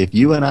 If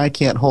you and I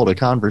can't hold a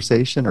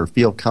conversation or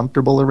feel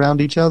comfortable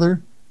around each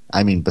other,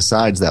 I mean,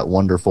 besides that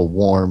wonderful,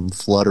 warm,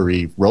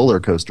 fluttery roller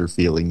coaster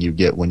feeling you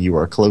get when you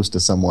are close to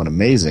someone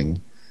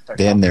amazing,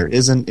 then there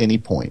isn't any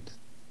point.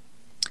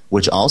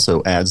 Which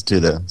also adds to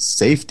the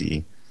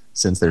safety,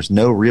 since there's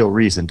no real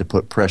reason to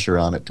put pressure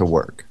on it to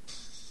work.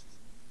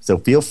 So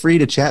feel free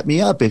to chat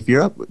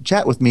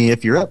with me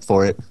if you're up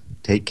for it.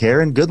 Take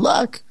care and good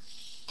luck.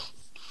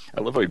 I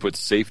love how he puts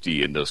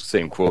safety in those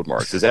same quote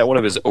marks. Is that one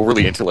of his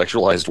overly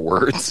intellectualized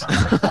words?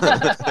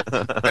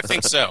 I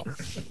think so.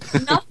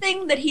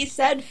 Nothing that he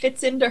said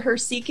fits into her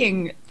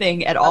seeking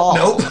thing at all.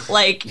 Nope.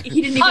 Like,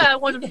 he didn't even... Hi, I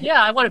want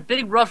a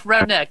big rough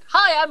redneck.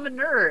 Hi, I'm a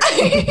nerd.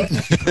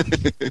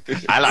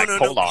 I like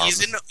pole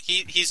arms.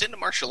 He's into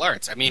martial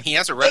arts. I mean, he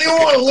has a Anyone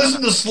reputation. want to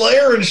listen to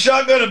Slayer and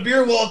shotgun a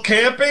beer while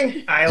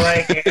camping? I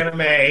like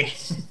anime.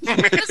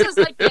 This is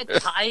like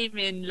that time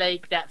in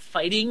like that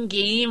fighting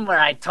game where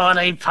I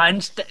totally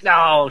punched.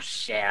 Oh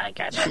shit! I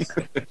got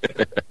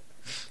that.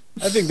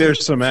 I think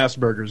there's some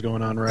Asperger's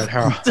going on right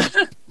now.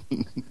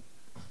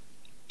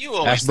 You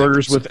always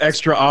Asperger's with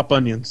extra op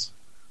onions.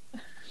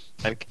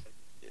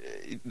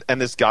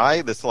 And this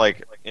guy, this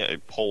like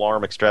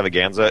polearm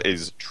extravaganza,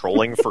 is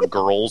trolling for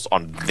girls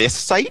on this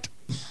site.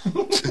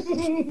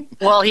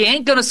 Well, he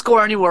ain't gonna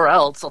score anywhere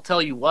else. I'll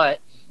tell you what.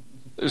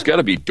 There's got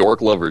to be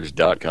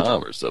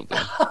dorklovers.com or something.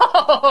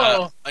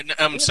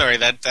 I'm sorry.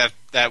 That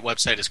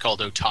website is called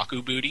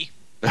Otaku Booty.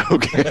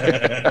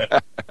 Okay.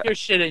 You're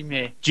shitting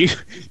me.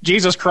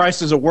 Jesus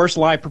Christ is a worse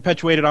lie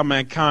perpetuated on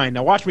mankind.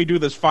 Now watch me do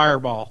this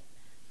fireball.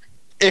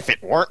 If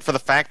it weren't for the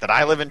fact that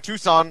I live in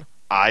Tucson,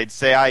 I'd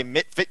say I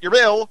fit your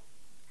bill.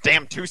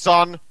 Damn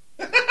Tucson.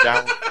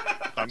 Down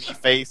thumbs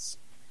face.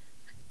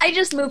 I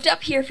just moved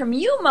up here from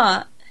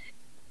Yuma.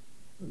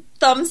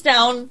 Thumbs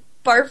down,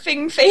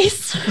 barfing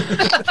face.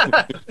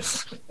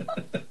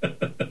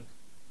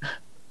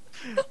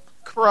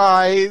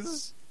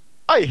 Cries.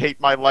 I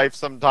hate my life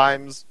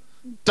sometimes.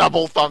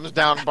 Double thumbs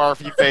down,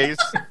 barfy face.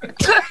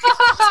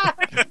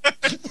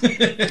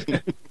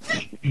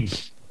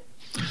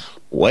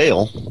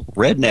 Well,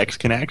 rednecks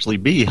can actually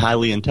be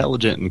highly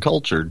intelligent and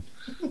cultured.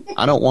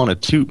 I don't want to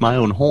toot my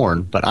own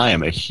horn, but I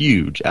am a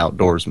huge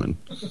outdoorsman.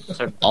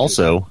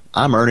 Also,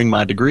 I'm earning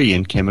my degree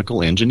in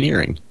chemical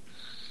engineering.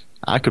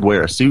 I could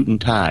wear a suit and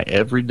tie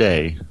every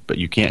day, but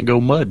you can't go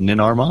mudding in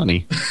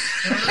Armani.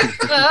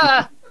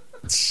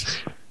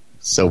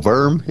 So,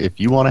 Verm, if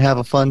you want to have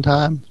a fun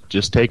time,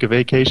 just take a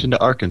vacation to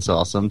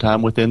Arkansas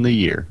sometime within the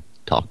year.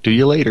 Talk to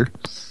you later.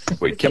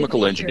 Wait,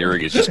 chemical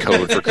engineering is just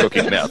code for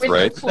cooking meth,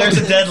 right? There's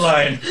a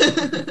deadline.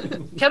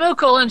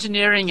 Chemical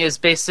engineering is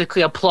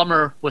basically a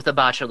plumber with a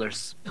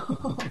bachelor's.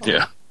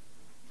 Yeah.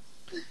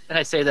 And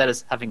I say that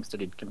as having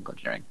studied chemical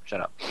engineering.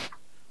 Shut up.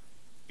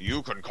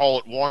 You can call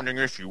it whining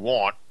if you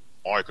want.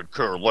 I could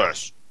care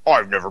less.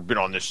 I've never been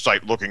on this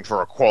site looking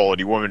for a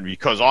quality woman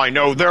because I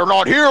know they're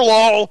not here,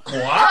 lol.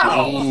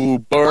 Wow. Ooh,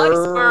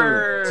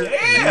 burn.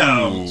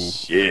 Damn.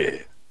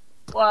 Shit.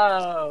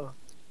 Wow.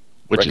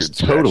 Which is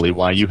totally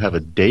why you have a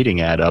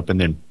dating ad up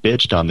and then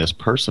bitched on this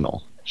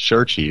personal.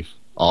 Sure, Chief,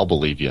 I'll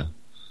believe you.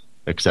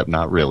 Except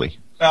not really.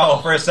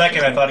 Oh, for a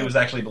second I thought he was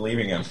actually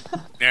believing him.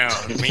 No,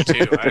 me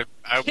too.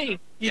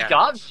 You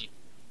got me.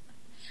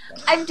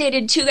 I've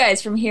dated 2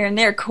 guys from here and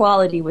their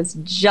quality was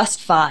just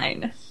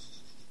fine.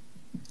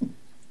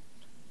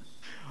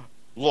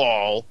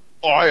 Lol.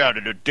 I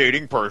added a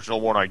dating personal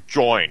when I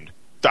joined.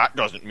 That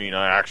doesn't mean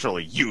I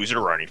actually use it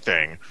or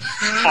anything.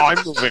 I'm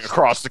moving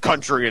across the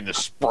country in the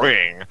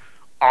spring.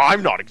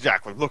 I'm not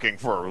exactly looking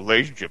for a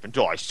relationship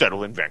until I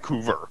settle in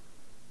Vancouver.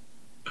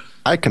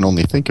 I can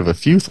only think of a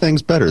few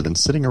things better than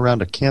sitting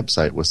around a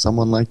campsite with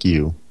someone like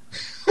you.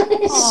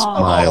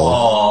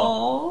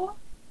 Smile.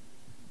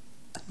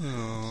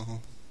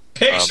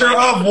 Picture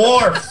of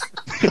Worf.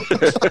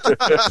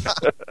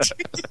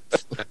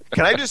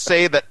 Can I just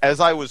say that as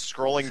I was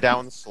scrolling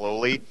down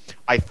slowly,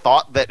 I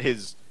thought that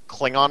his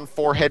Klingon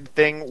forehead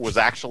thing was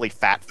actually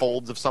fat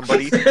folds of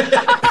somebody.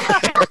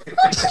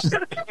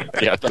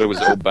 Yeah, I thought it was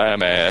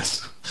Obama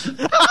ass.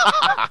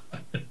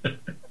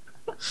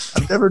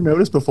 I've never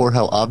noticed before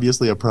how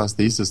obviously a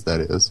prosthesis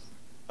that is.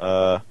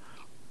 I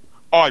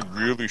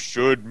really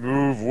should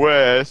move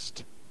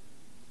west.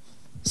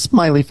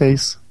 Smiley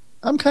face.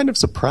 I'm kind of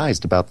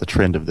surprised about the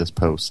trend of this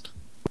post.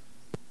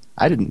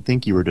 I didn't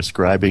think you were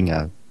describing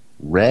a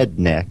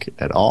redneck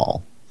at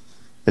all.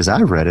 As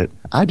I read it,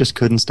 I just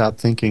couldn't stop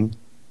thinking,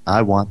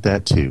 I want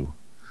that too.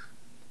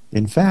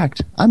 In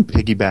fact, I'm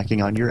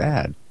piggybacking on your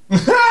ad.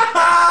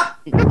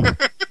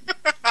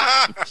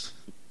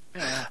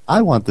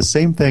 I want the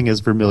same thing as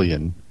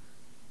Vermilion,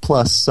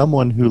 plus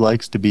someone who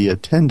likes to be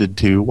attended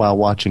to while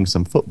watching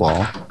some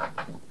football,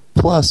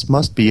 plus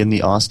must be in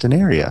the Austin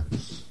area.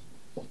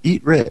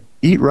 Eat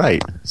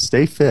right,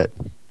 stay fit,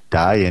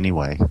 die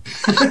anyway.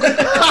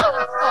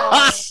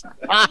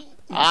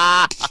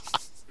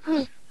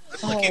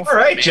 All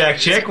right, Jack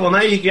Chick. Well,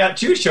 now you got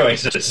 2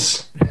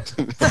 choices.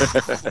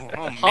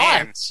 Oh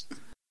man.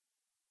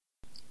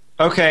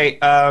 Okay,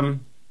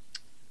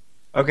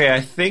 okay, I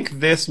think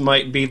this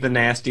might be the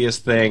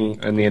nastiest thing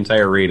in the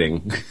entire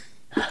reading.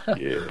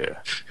 Yeah.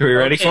 Are we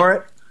ready for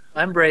it?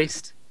 I'm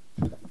braced.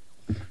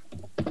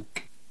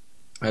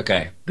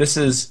 Okay, this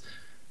is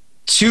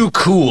too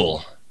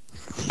cool.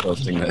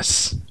 Posting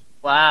this.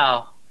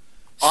 Wow.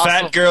 Awesome.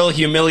 Fat Girl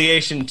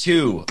Humiliation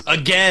 2.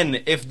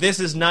 Again, if this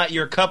is not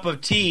your cup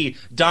of tea,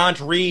 don't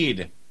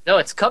read. No,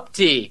 it's cup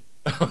tea.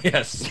 Oh,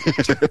 yes.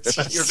 It's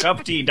not your cup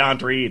of tea,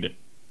 don't read.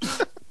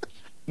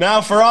 Now,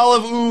 for all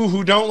of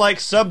who don't like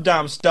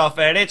subdom stuff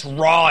at its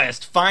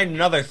rawest, find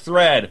another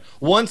thread.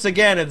 Once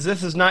again, as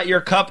this is not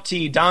your cup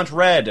tea, don't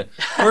read.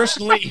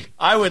 Personally,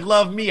 I would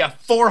love me a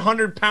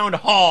 400-pound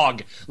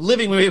hog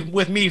living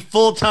with me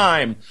full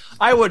time.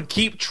 I would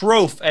keep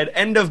trough at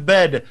end of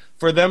bed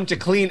for them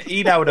to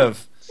eat out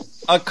of.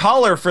 A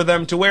collar for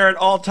them to wear at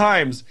all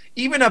times.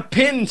 Even a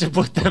pin to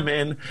put them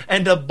in,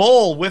 and a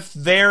bowl with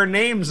their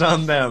names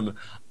on them.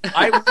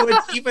 I would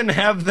even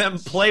have them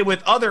play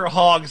with other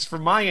hogs for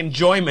my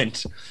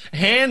enjoyment.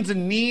 Hands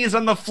and knees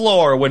on the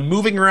floor when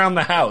moving around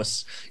the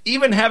house.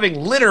 Even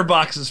having litter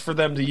boxes for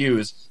them to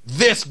use.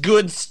 This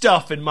good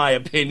stuff, in my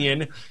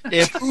opinion.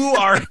 If you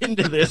are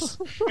into this,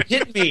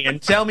 hit me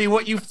and tell me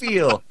what you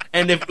feel.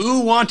 And if you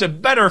want a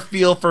better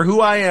feel for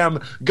who I am,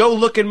 go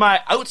look in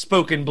my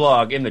Outspoken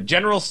blog in the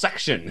general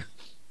section.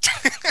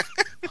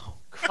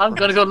 I'm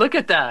gonna go look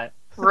at that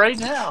right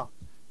now.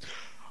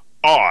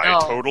 I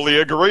totally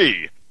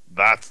agree.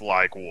 That's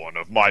like one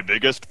of my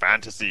biggest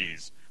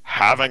fantasies.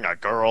 Having a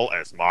girl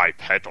as my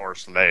pet or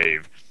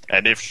slave.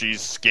 And if she's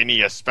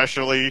skinny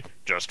especially,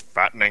 just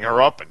fattening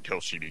her up until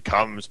she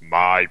becomes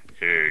my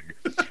pig.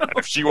 And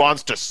if she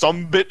wants to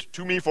sumbit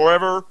to me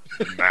forever,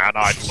 man,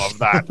 I'd love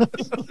that.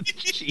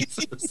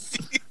 Jesus.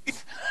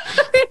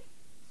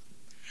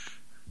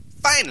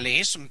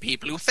 Finally, some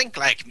people who think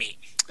like me.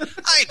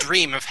 I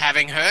dream of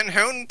having her in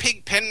her own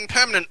pig pen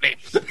permanently.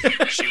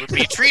 She would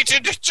be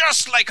treated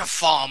just like a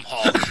farm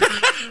hog.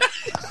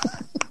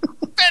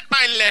 Fed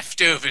my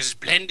leftovers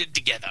blended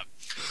together.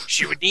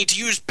 She would need to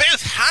use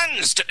both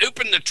hands to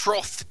open the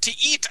trough to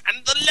eat,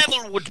 and the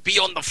level would be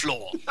on the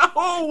floor.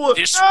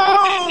 This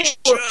would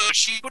ensure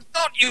she would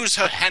not use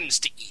her hands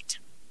to eat.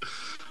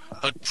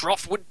 Her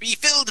trough would be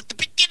filled at the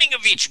beginning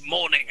of each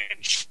morning,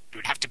 and she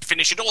would have to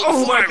finish it all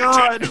before I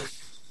returned.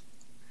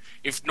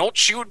 If not,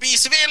 she would be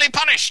severely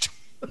punished.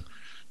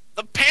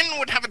 The pen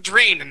would have a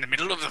drain in the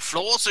middle of the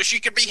floor so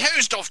she could be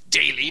hosed off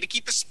daily to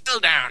keep the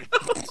smell down.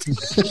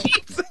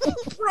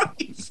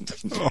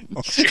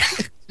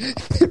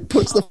 It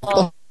puts the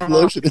fucking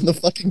lotion in the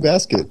fucking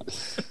basket.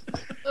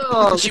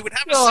 She would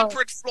have a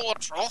separate floor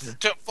trough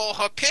for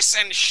her piss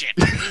and shit.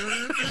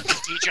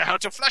 Teach her how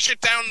to flush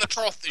it down the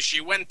trough as she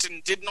went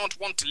and did not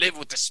want to live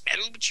with the smell,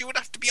 but she would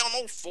have to be on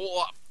all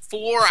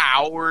four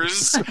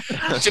hours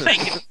to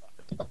make it.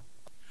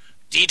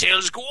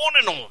 Details go on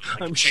and on.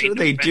 Like I'm sure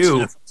they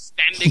do.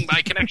 Standing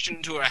by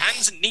connection to her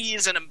hands and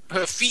knees and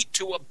her feet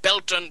to a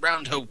belt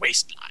around her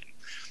waistline.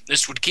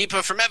 This would keep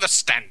her from ever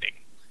standing.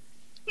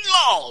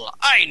 Lol,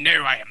 I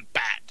know I am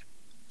bad.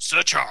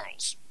 Sir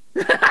Charles.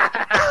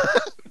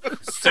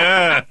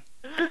 Sir.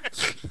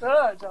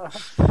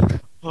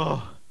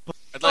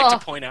 I'd like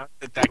to point out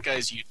that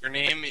guy's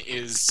username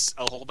is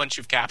a whole bunch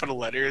of capital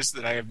letters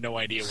that I have no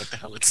idea what the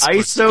hell it's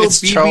ISO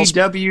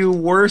BBW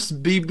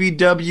worst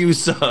BBW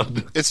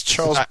sub. It's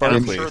Charles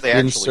Barkley. Sure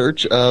in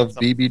search of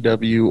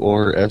BBW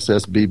or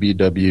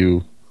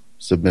SSBBW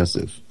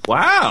submissive.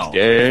 Wow.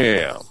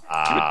 Damn.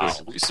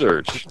 Good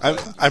research.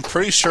 I'm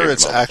pretty sure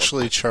it's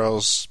actually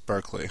Charles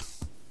Barkley.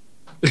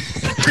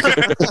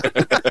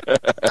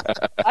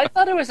 I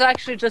thought it was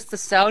actually just the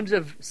sound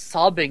of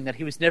sobbing that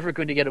he was never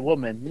going to get a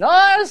woman.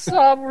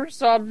 Sob.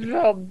 So,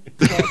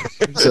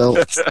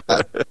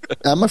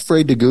 I'm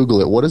afraid to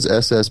Google it. What does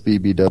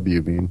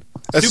SSBBW mean?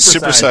 That's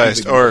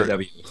supersized, or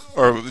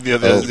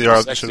the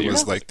option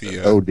was like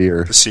the oh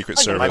dear, the Secret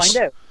Service.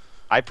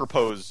 I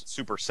propose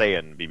Super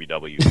Saiyan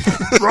BBW.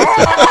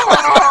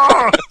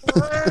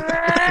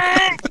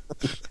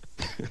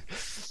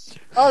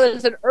 Oh,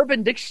 there's an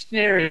Urban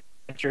Dictionary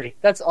entry.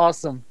 That's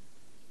awesome.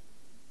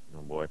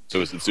 Oh boy.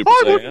 So is it Super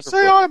I Saiyan? wouldn't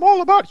say I'm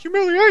all about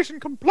humiliation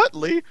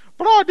completely,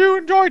 but I do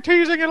enjoy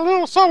teasing and a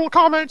little subtle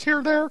comments here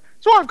and there,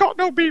 so I've got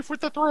no beef with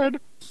the thread.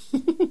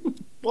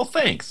 Well,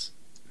 thanks.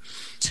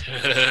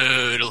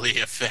 Totally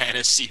a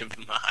fantasy of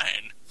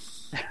mine.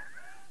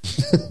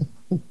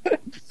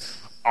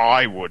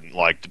 I wouldn't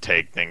like to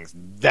take things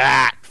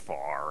that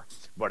far,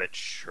 but it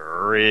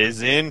sure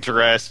is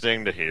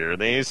interesting to hear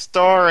these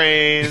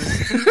stories.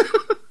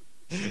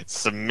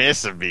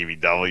 Submissive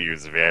BBW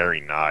is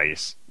very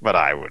nice, but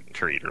I wouldn't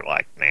treat her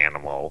like an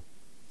animal.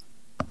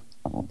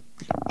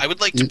 I would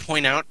like to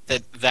point out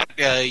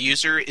that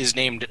user is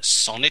named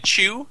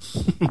Sonichu,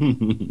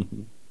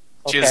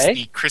 which is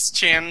the Chris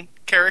Chan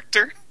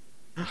character.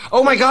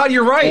 Oh my god,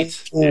 you're right!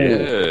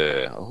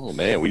 Yeah. Oh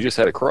man, we just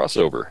had a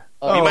crossover.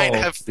 You might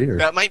have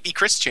that might be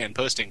Chris Chan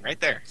posting right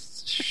there.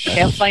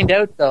 Can't find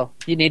out though.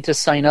 You need to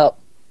sign up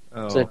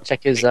to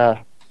check his.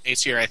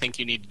 Acer, I think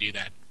you need to do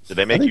that. Did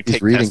they make you these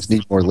take readings tests?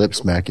 need more lip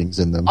smackings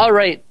in them. All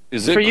right.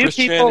 Is it For you Chris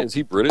people- Chan? Is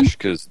he British?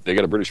 Because they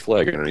got a British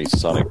flag underneath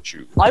Sonic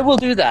Chew. I will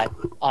do that.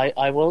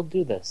 I will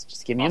do this.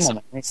 Just give me a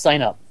moment. Let me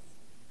sign up.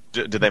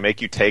 Did they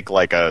make you take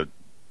like a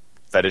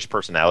fetish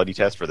personality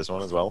test for this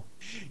one as well?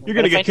 You're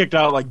gonna get kicked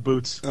out like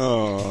Boots.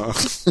 Oh.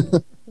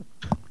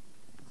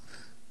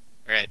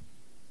 Alright.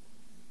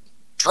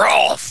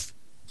 Trough!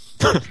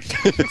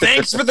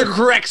 Thanks for the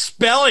correct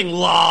spelling,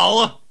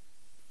 lol!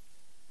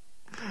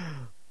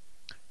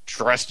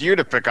 Trust you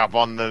to pick up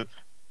on the...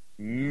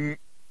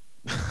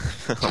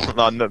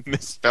 On the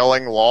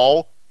misspelling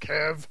lol,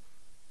 Kev.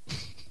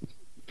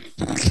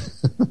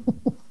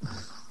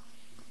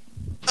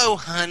 Oh,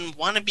 hun,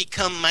 wanna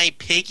become my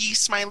piggy,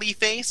 smiley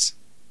face?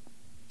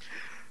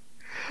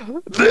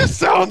 This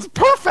sounds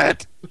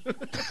perfect!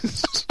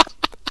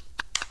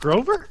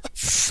 Grover?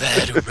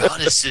 Fat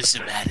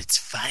eroticism at its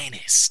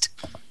finest.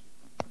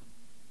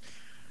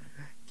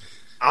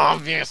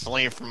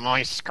 Obviously, from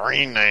my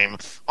screen name,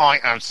 I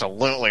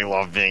absolutely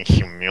love being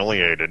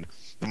humiliated.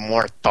 The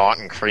more thought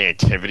and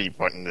creativity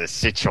put into this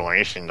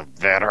situation, the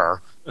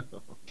better.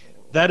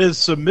 That is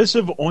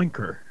Submissive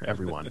Oinker,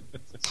 everyone.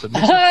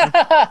 Submissive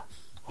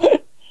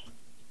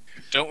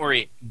Don't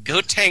worry,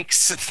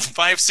 GoTanks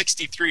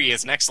 563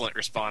 is an excellent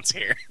response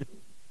here.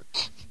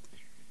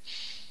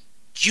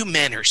 You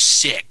men are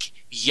sick.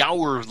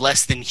 Y'all are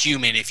less than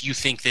human if you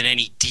think that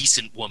any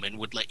decent woman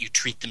would let you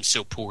treat them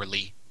so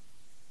poorly.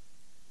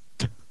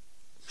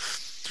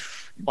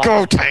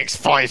 Go Tanks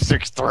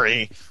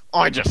 563!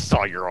 I just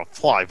saw your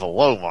reply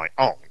below my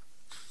own.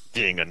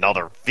 Being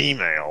another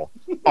female,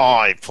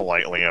 I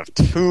politely have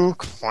 2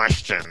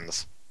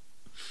 questions.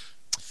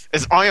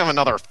 As I am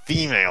another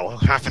female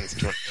who happens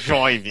to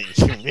enjoy being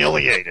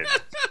humiliated.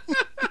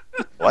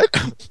 What?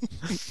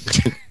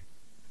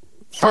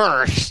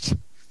 First,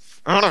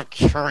 out of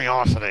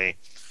curiosity,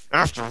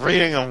 after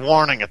reading a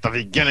warning at the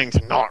beginning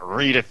to not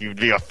read if you'd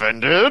be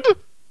offended,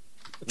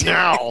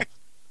 now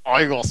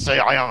I will say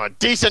I am a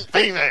decent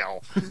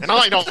female, and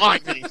I don't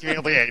mind being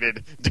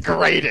humiliated,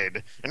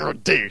 degraded, and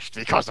reduced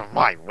because of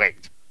my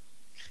weight.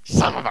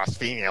 Some of us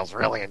females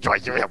really enjoy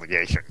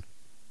humiliation.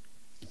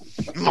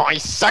 My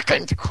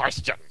second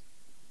question.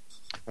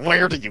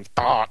 Where do you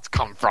thoughts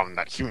come from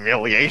that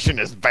humiliation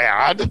is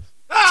bad?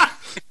 I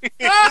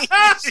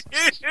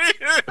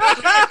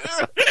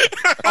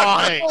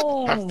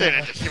have been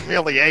into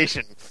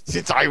humiliation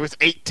since I was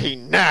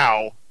 18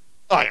 now.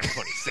 I am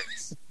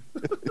 26.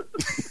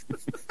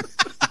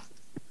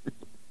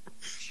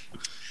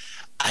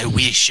 I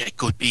wish I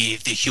could be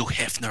the Hugh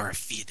Hefner of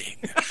feeding,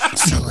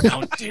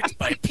 surrounded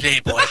by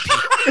Playboy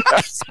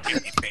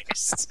skinny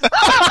face.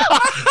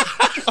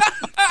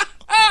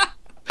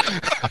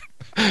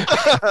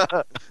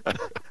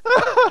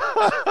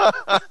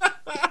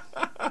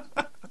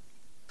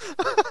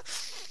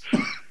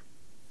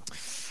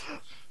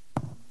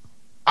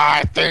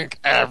 I think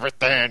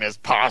everything is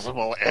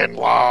possible in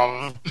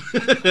love,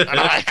 and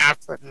I have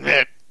to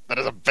admit that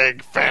is a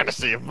big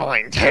fantasy of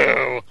mine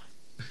too.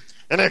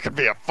 And it could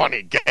be a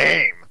funny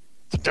game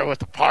to do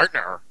with a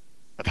partner.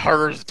 But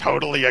hers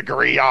totally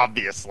agree,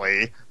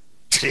 obviously.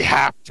 She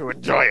have to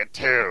enjoy it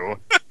too.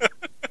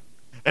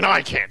 And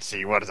I can't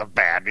see what is a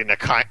bad in a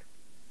kind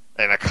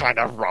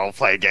of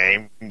roleplay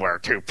game where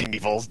 2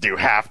 peoples do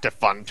have to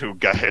fun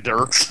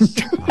together.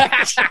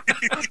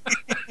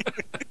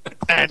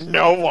 And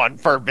no one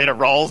forbid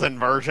rolls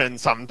inversion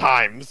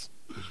sometimes.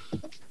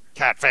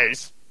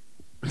 Catface.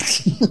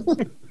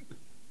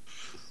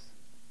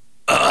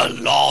 I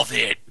love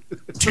it.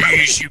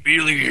 Tease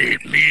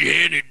humiliate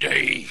me any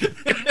day.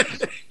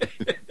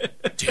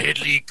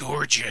 Deadly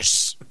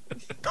gorgeous.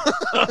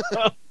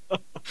 That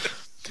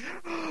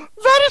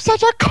is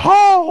such a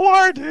cool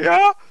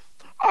idea.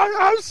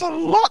 I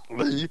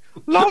absolutely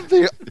love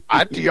the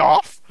idea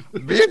of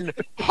being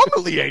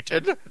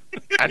humiliated.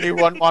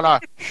 Anyone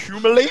wanna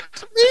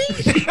humiliate me?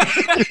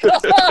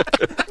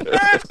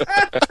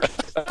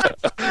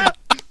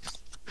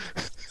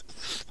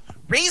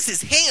 Raise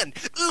his hand.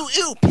 Ooh,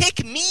 ooh,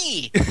 pick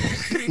me.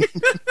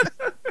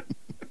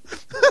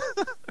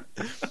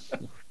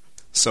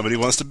 Somebody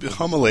wants to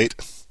humiliate.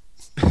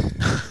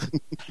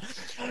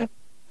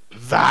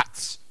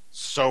 That's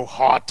so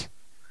hot.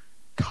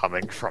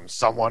 Coming from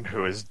someone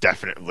who is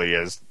definitely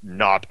is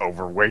not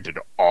overweight at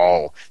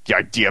all, the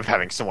idea of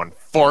having someone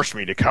force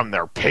me to come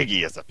their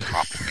piggy is a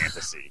top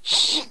fantasy.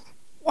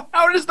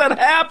 How does that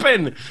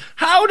happen?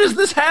 How does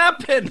this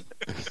happen?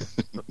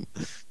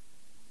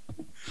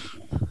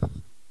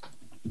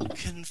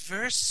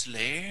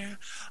 Conversely,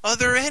 are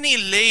there any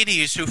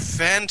ladies who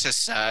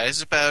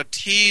fantasize about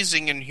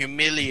teasing and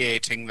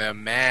humiliating their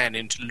man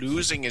into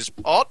losing his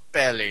pot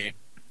belly?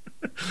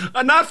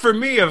 Not for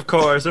me, of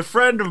course. A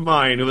friend of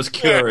mine who was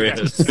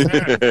curious.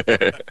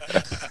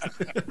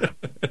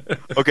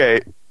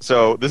 Okay,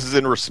 so this is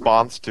in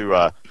response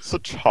to Sir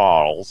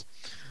Charles.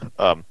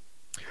 Oh,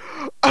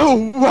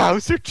 wow,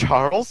 Sir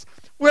Charles,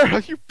 where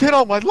have you been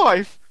all my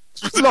life?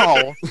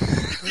 Lol.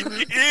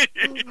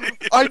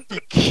 I'd be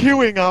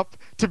queuing up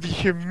to be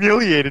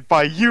humiliated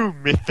by you,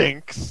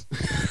 methinks.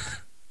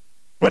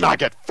 When I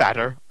get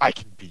fatter, I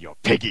can be your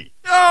piggy.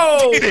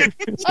 No!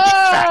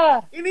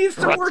 He needs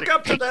to work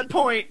up to that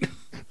point.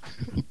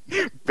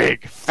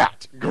 Big,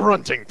 fat,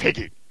 grunting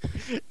piggy.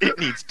 It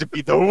needs to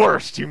be the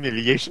worst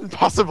humiliation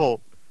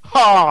possible.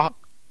 Ha!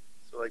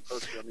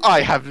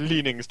 I have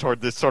leanings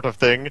toward this sort of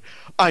thing.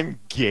 I'm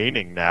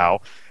gaining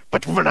now.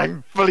 But when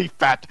I'm fully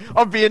fat,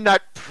 I'll be in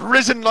that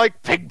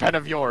prison-like pig pen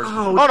of yours.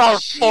 Oh, on our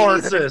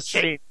floors. Jesus.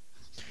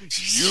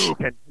 You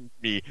can eat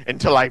me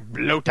until I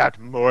bloat out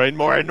more and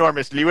more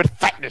enormously with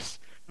fatness.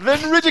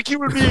 then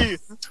ridicule me.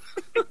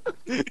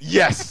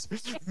 Yes,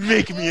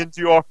 make me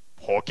into your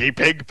porky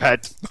pig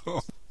pet.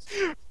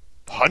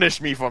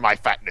 Punish me for my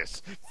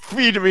fatness.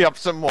 Feed me up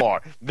some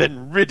more,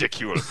 then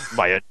ridicule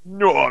my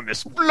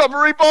enormous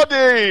blubbery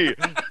body.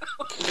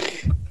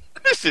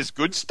 This is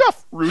good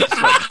stuff,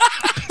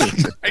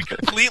 Rootsman. I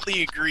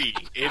completely agree.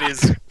 It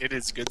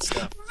is good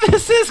stuff.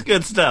 This is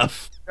good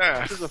stuff.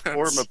 Yeah, This is a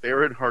form of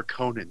Baron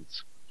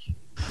Harkonnens.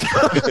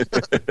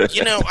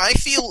 You know, I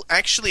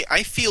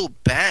feel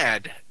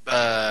bad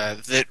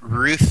that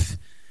Ruth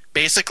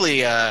basically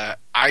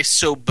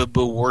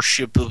ISO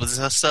worship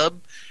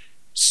sub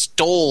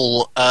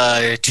stole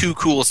Too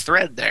Cool's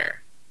thread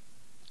there.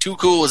 Too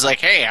Cool was like,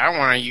 "Hey, I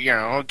want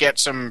to, get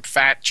some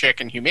fat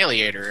chick and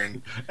humiliate her,"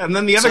 and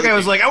then the other guy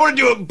was like, "I want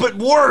to do it, but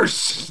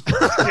worse."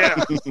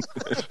 Yeah.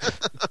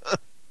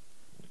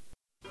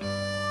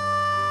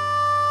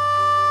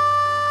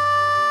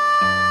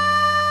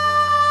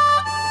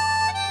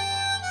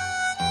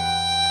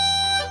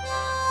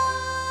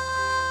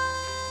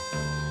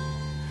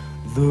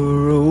 The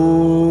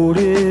road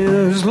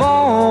is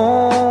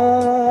long.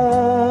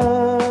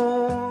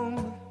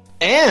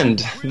 And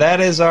that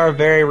is our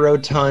very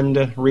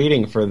rotund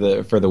reading for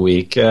the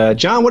week.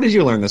 John, what did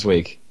you learn this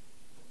week?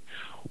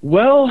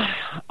 Well,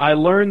 I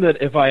learned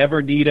that if I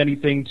ever need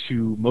anything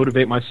to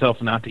motivate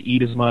myself not to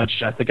eat as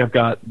much, I think I've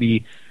got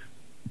the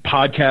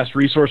podcast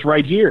resource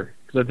right here,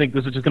 because I think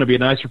this is just going to be a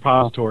nice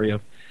repository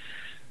of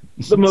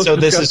the most. So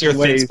this is your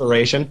ways.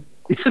 inspiration?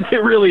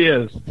 It really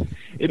is.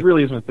 It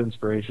really is my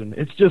inspiration.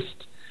 It's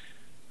just,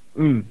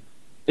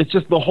 it's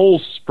just the whole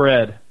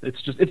spread.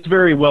 It's a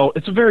very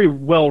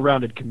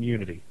well-rounded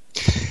community.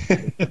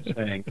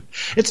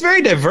 It's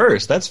very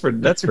diverse. That's for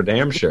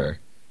damn sure.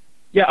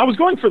 Yeah, I was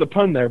going for the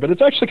pun there, but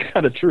it's actually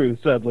kind of true.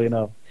 Sadly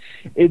enough,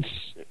 it's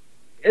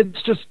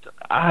just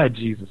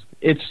Jesus.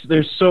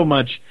 There's so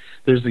much.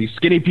 There's these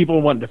skinny people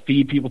wanting to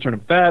feed people, turn them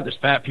fat. There's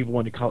fat people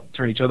wanting to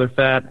turn each other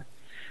fat.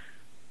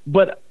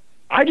 But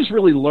I just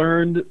really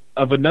learned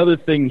of another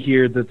thing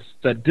here that's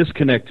that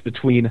disconnect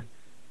between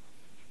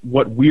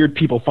what weird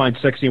people find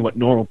sexy and what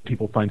normal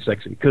people find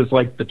sexy. Because,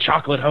 like, the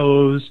chocolate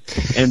hose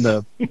and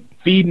the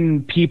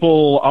feeding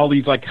people all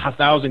these,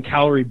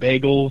 1,000-calorie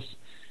bagels,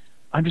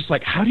 I'm just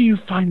like, how do you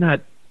find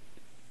that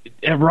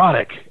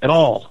erotic at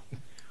all?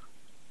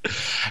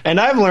 And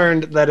I've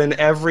learned that in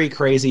every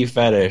crazy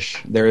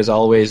fetish, there is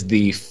always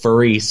the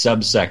furry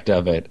subsect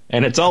of it.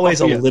 And it's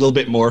always a little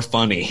bit more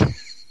funny.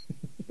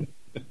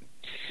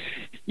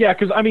 Yeah,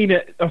 because,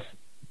 a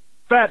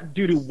fat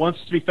dude who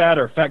wants to be fat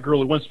or a fat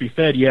girl who wants to be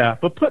fed, yeah.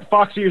 But put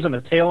fox ears and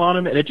a tail on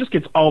him, and it just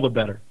gets all the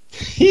better.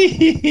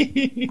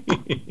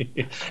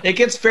 It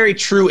gets very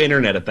true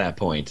internet at that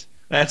point.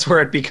 That's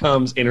where it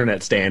becomes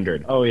internet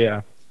standard. Oh,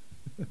 yeah.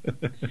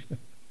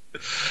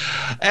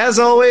 As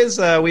always,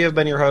 we have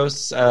been your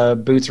hosts.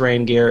 Boots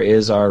Rain Gear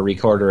is our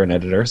recorder and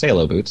editor. Say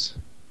hello, Boots.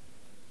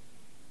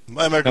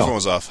 My microphone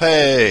was off.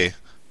 Hey!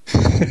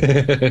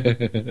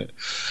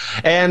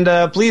 And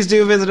please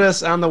do visit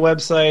us on the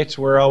website.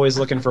 We're always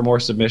looking for more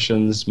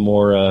submissions,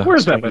 more...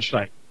 Where's that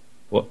website?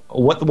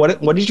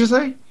 What did you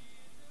say?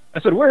 I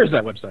said, where is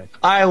that website?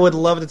 I would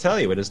love to tell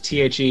you. It is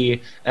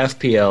thefpl.us.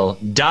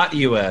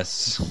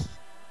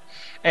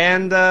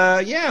 And,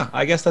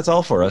 I guess that's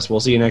all for us.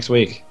 We'll see you next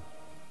week.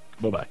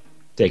 Bye-bye.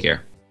 Take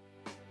care.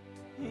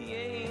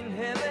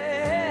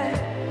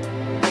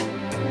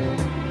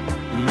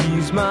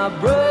 He's my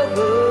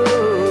brother.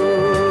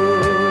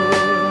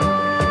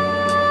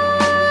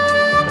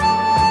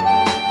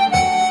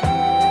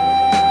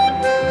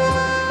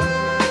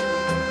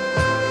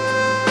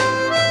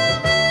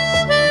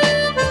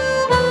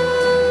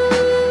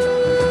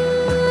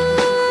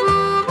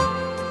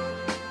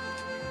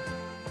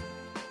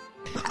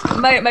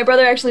 My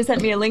brother actually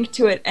sent me a link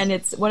to it, and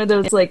it's one of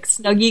those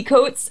Snuggie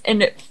coats,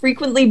 and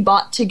frequently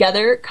bought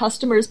together,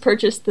 customers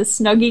purchase the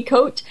Snuggie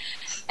coat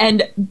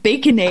and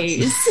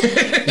Baconaise.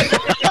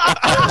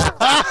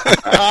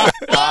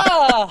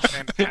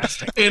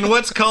 In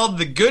what's called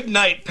the Good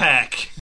Night Pack.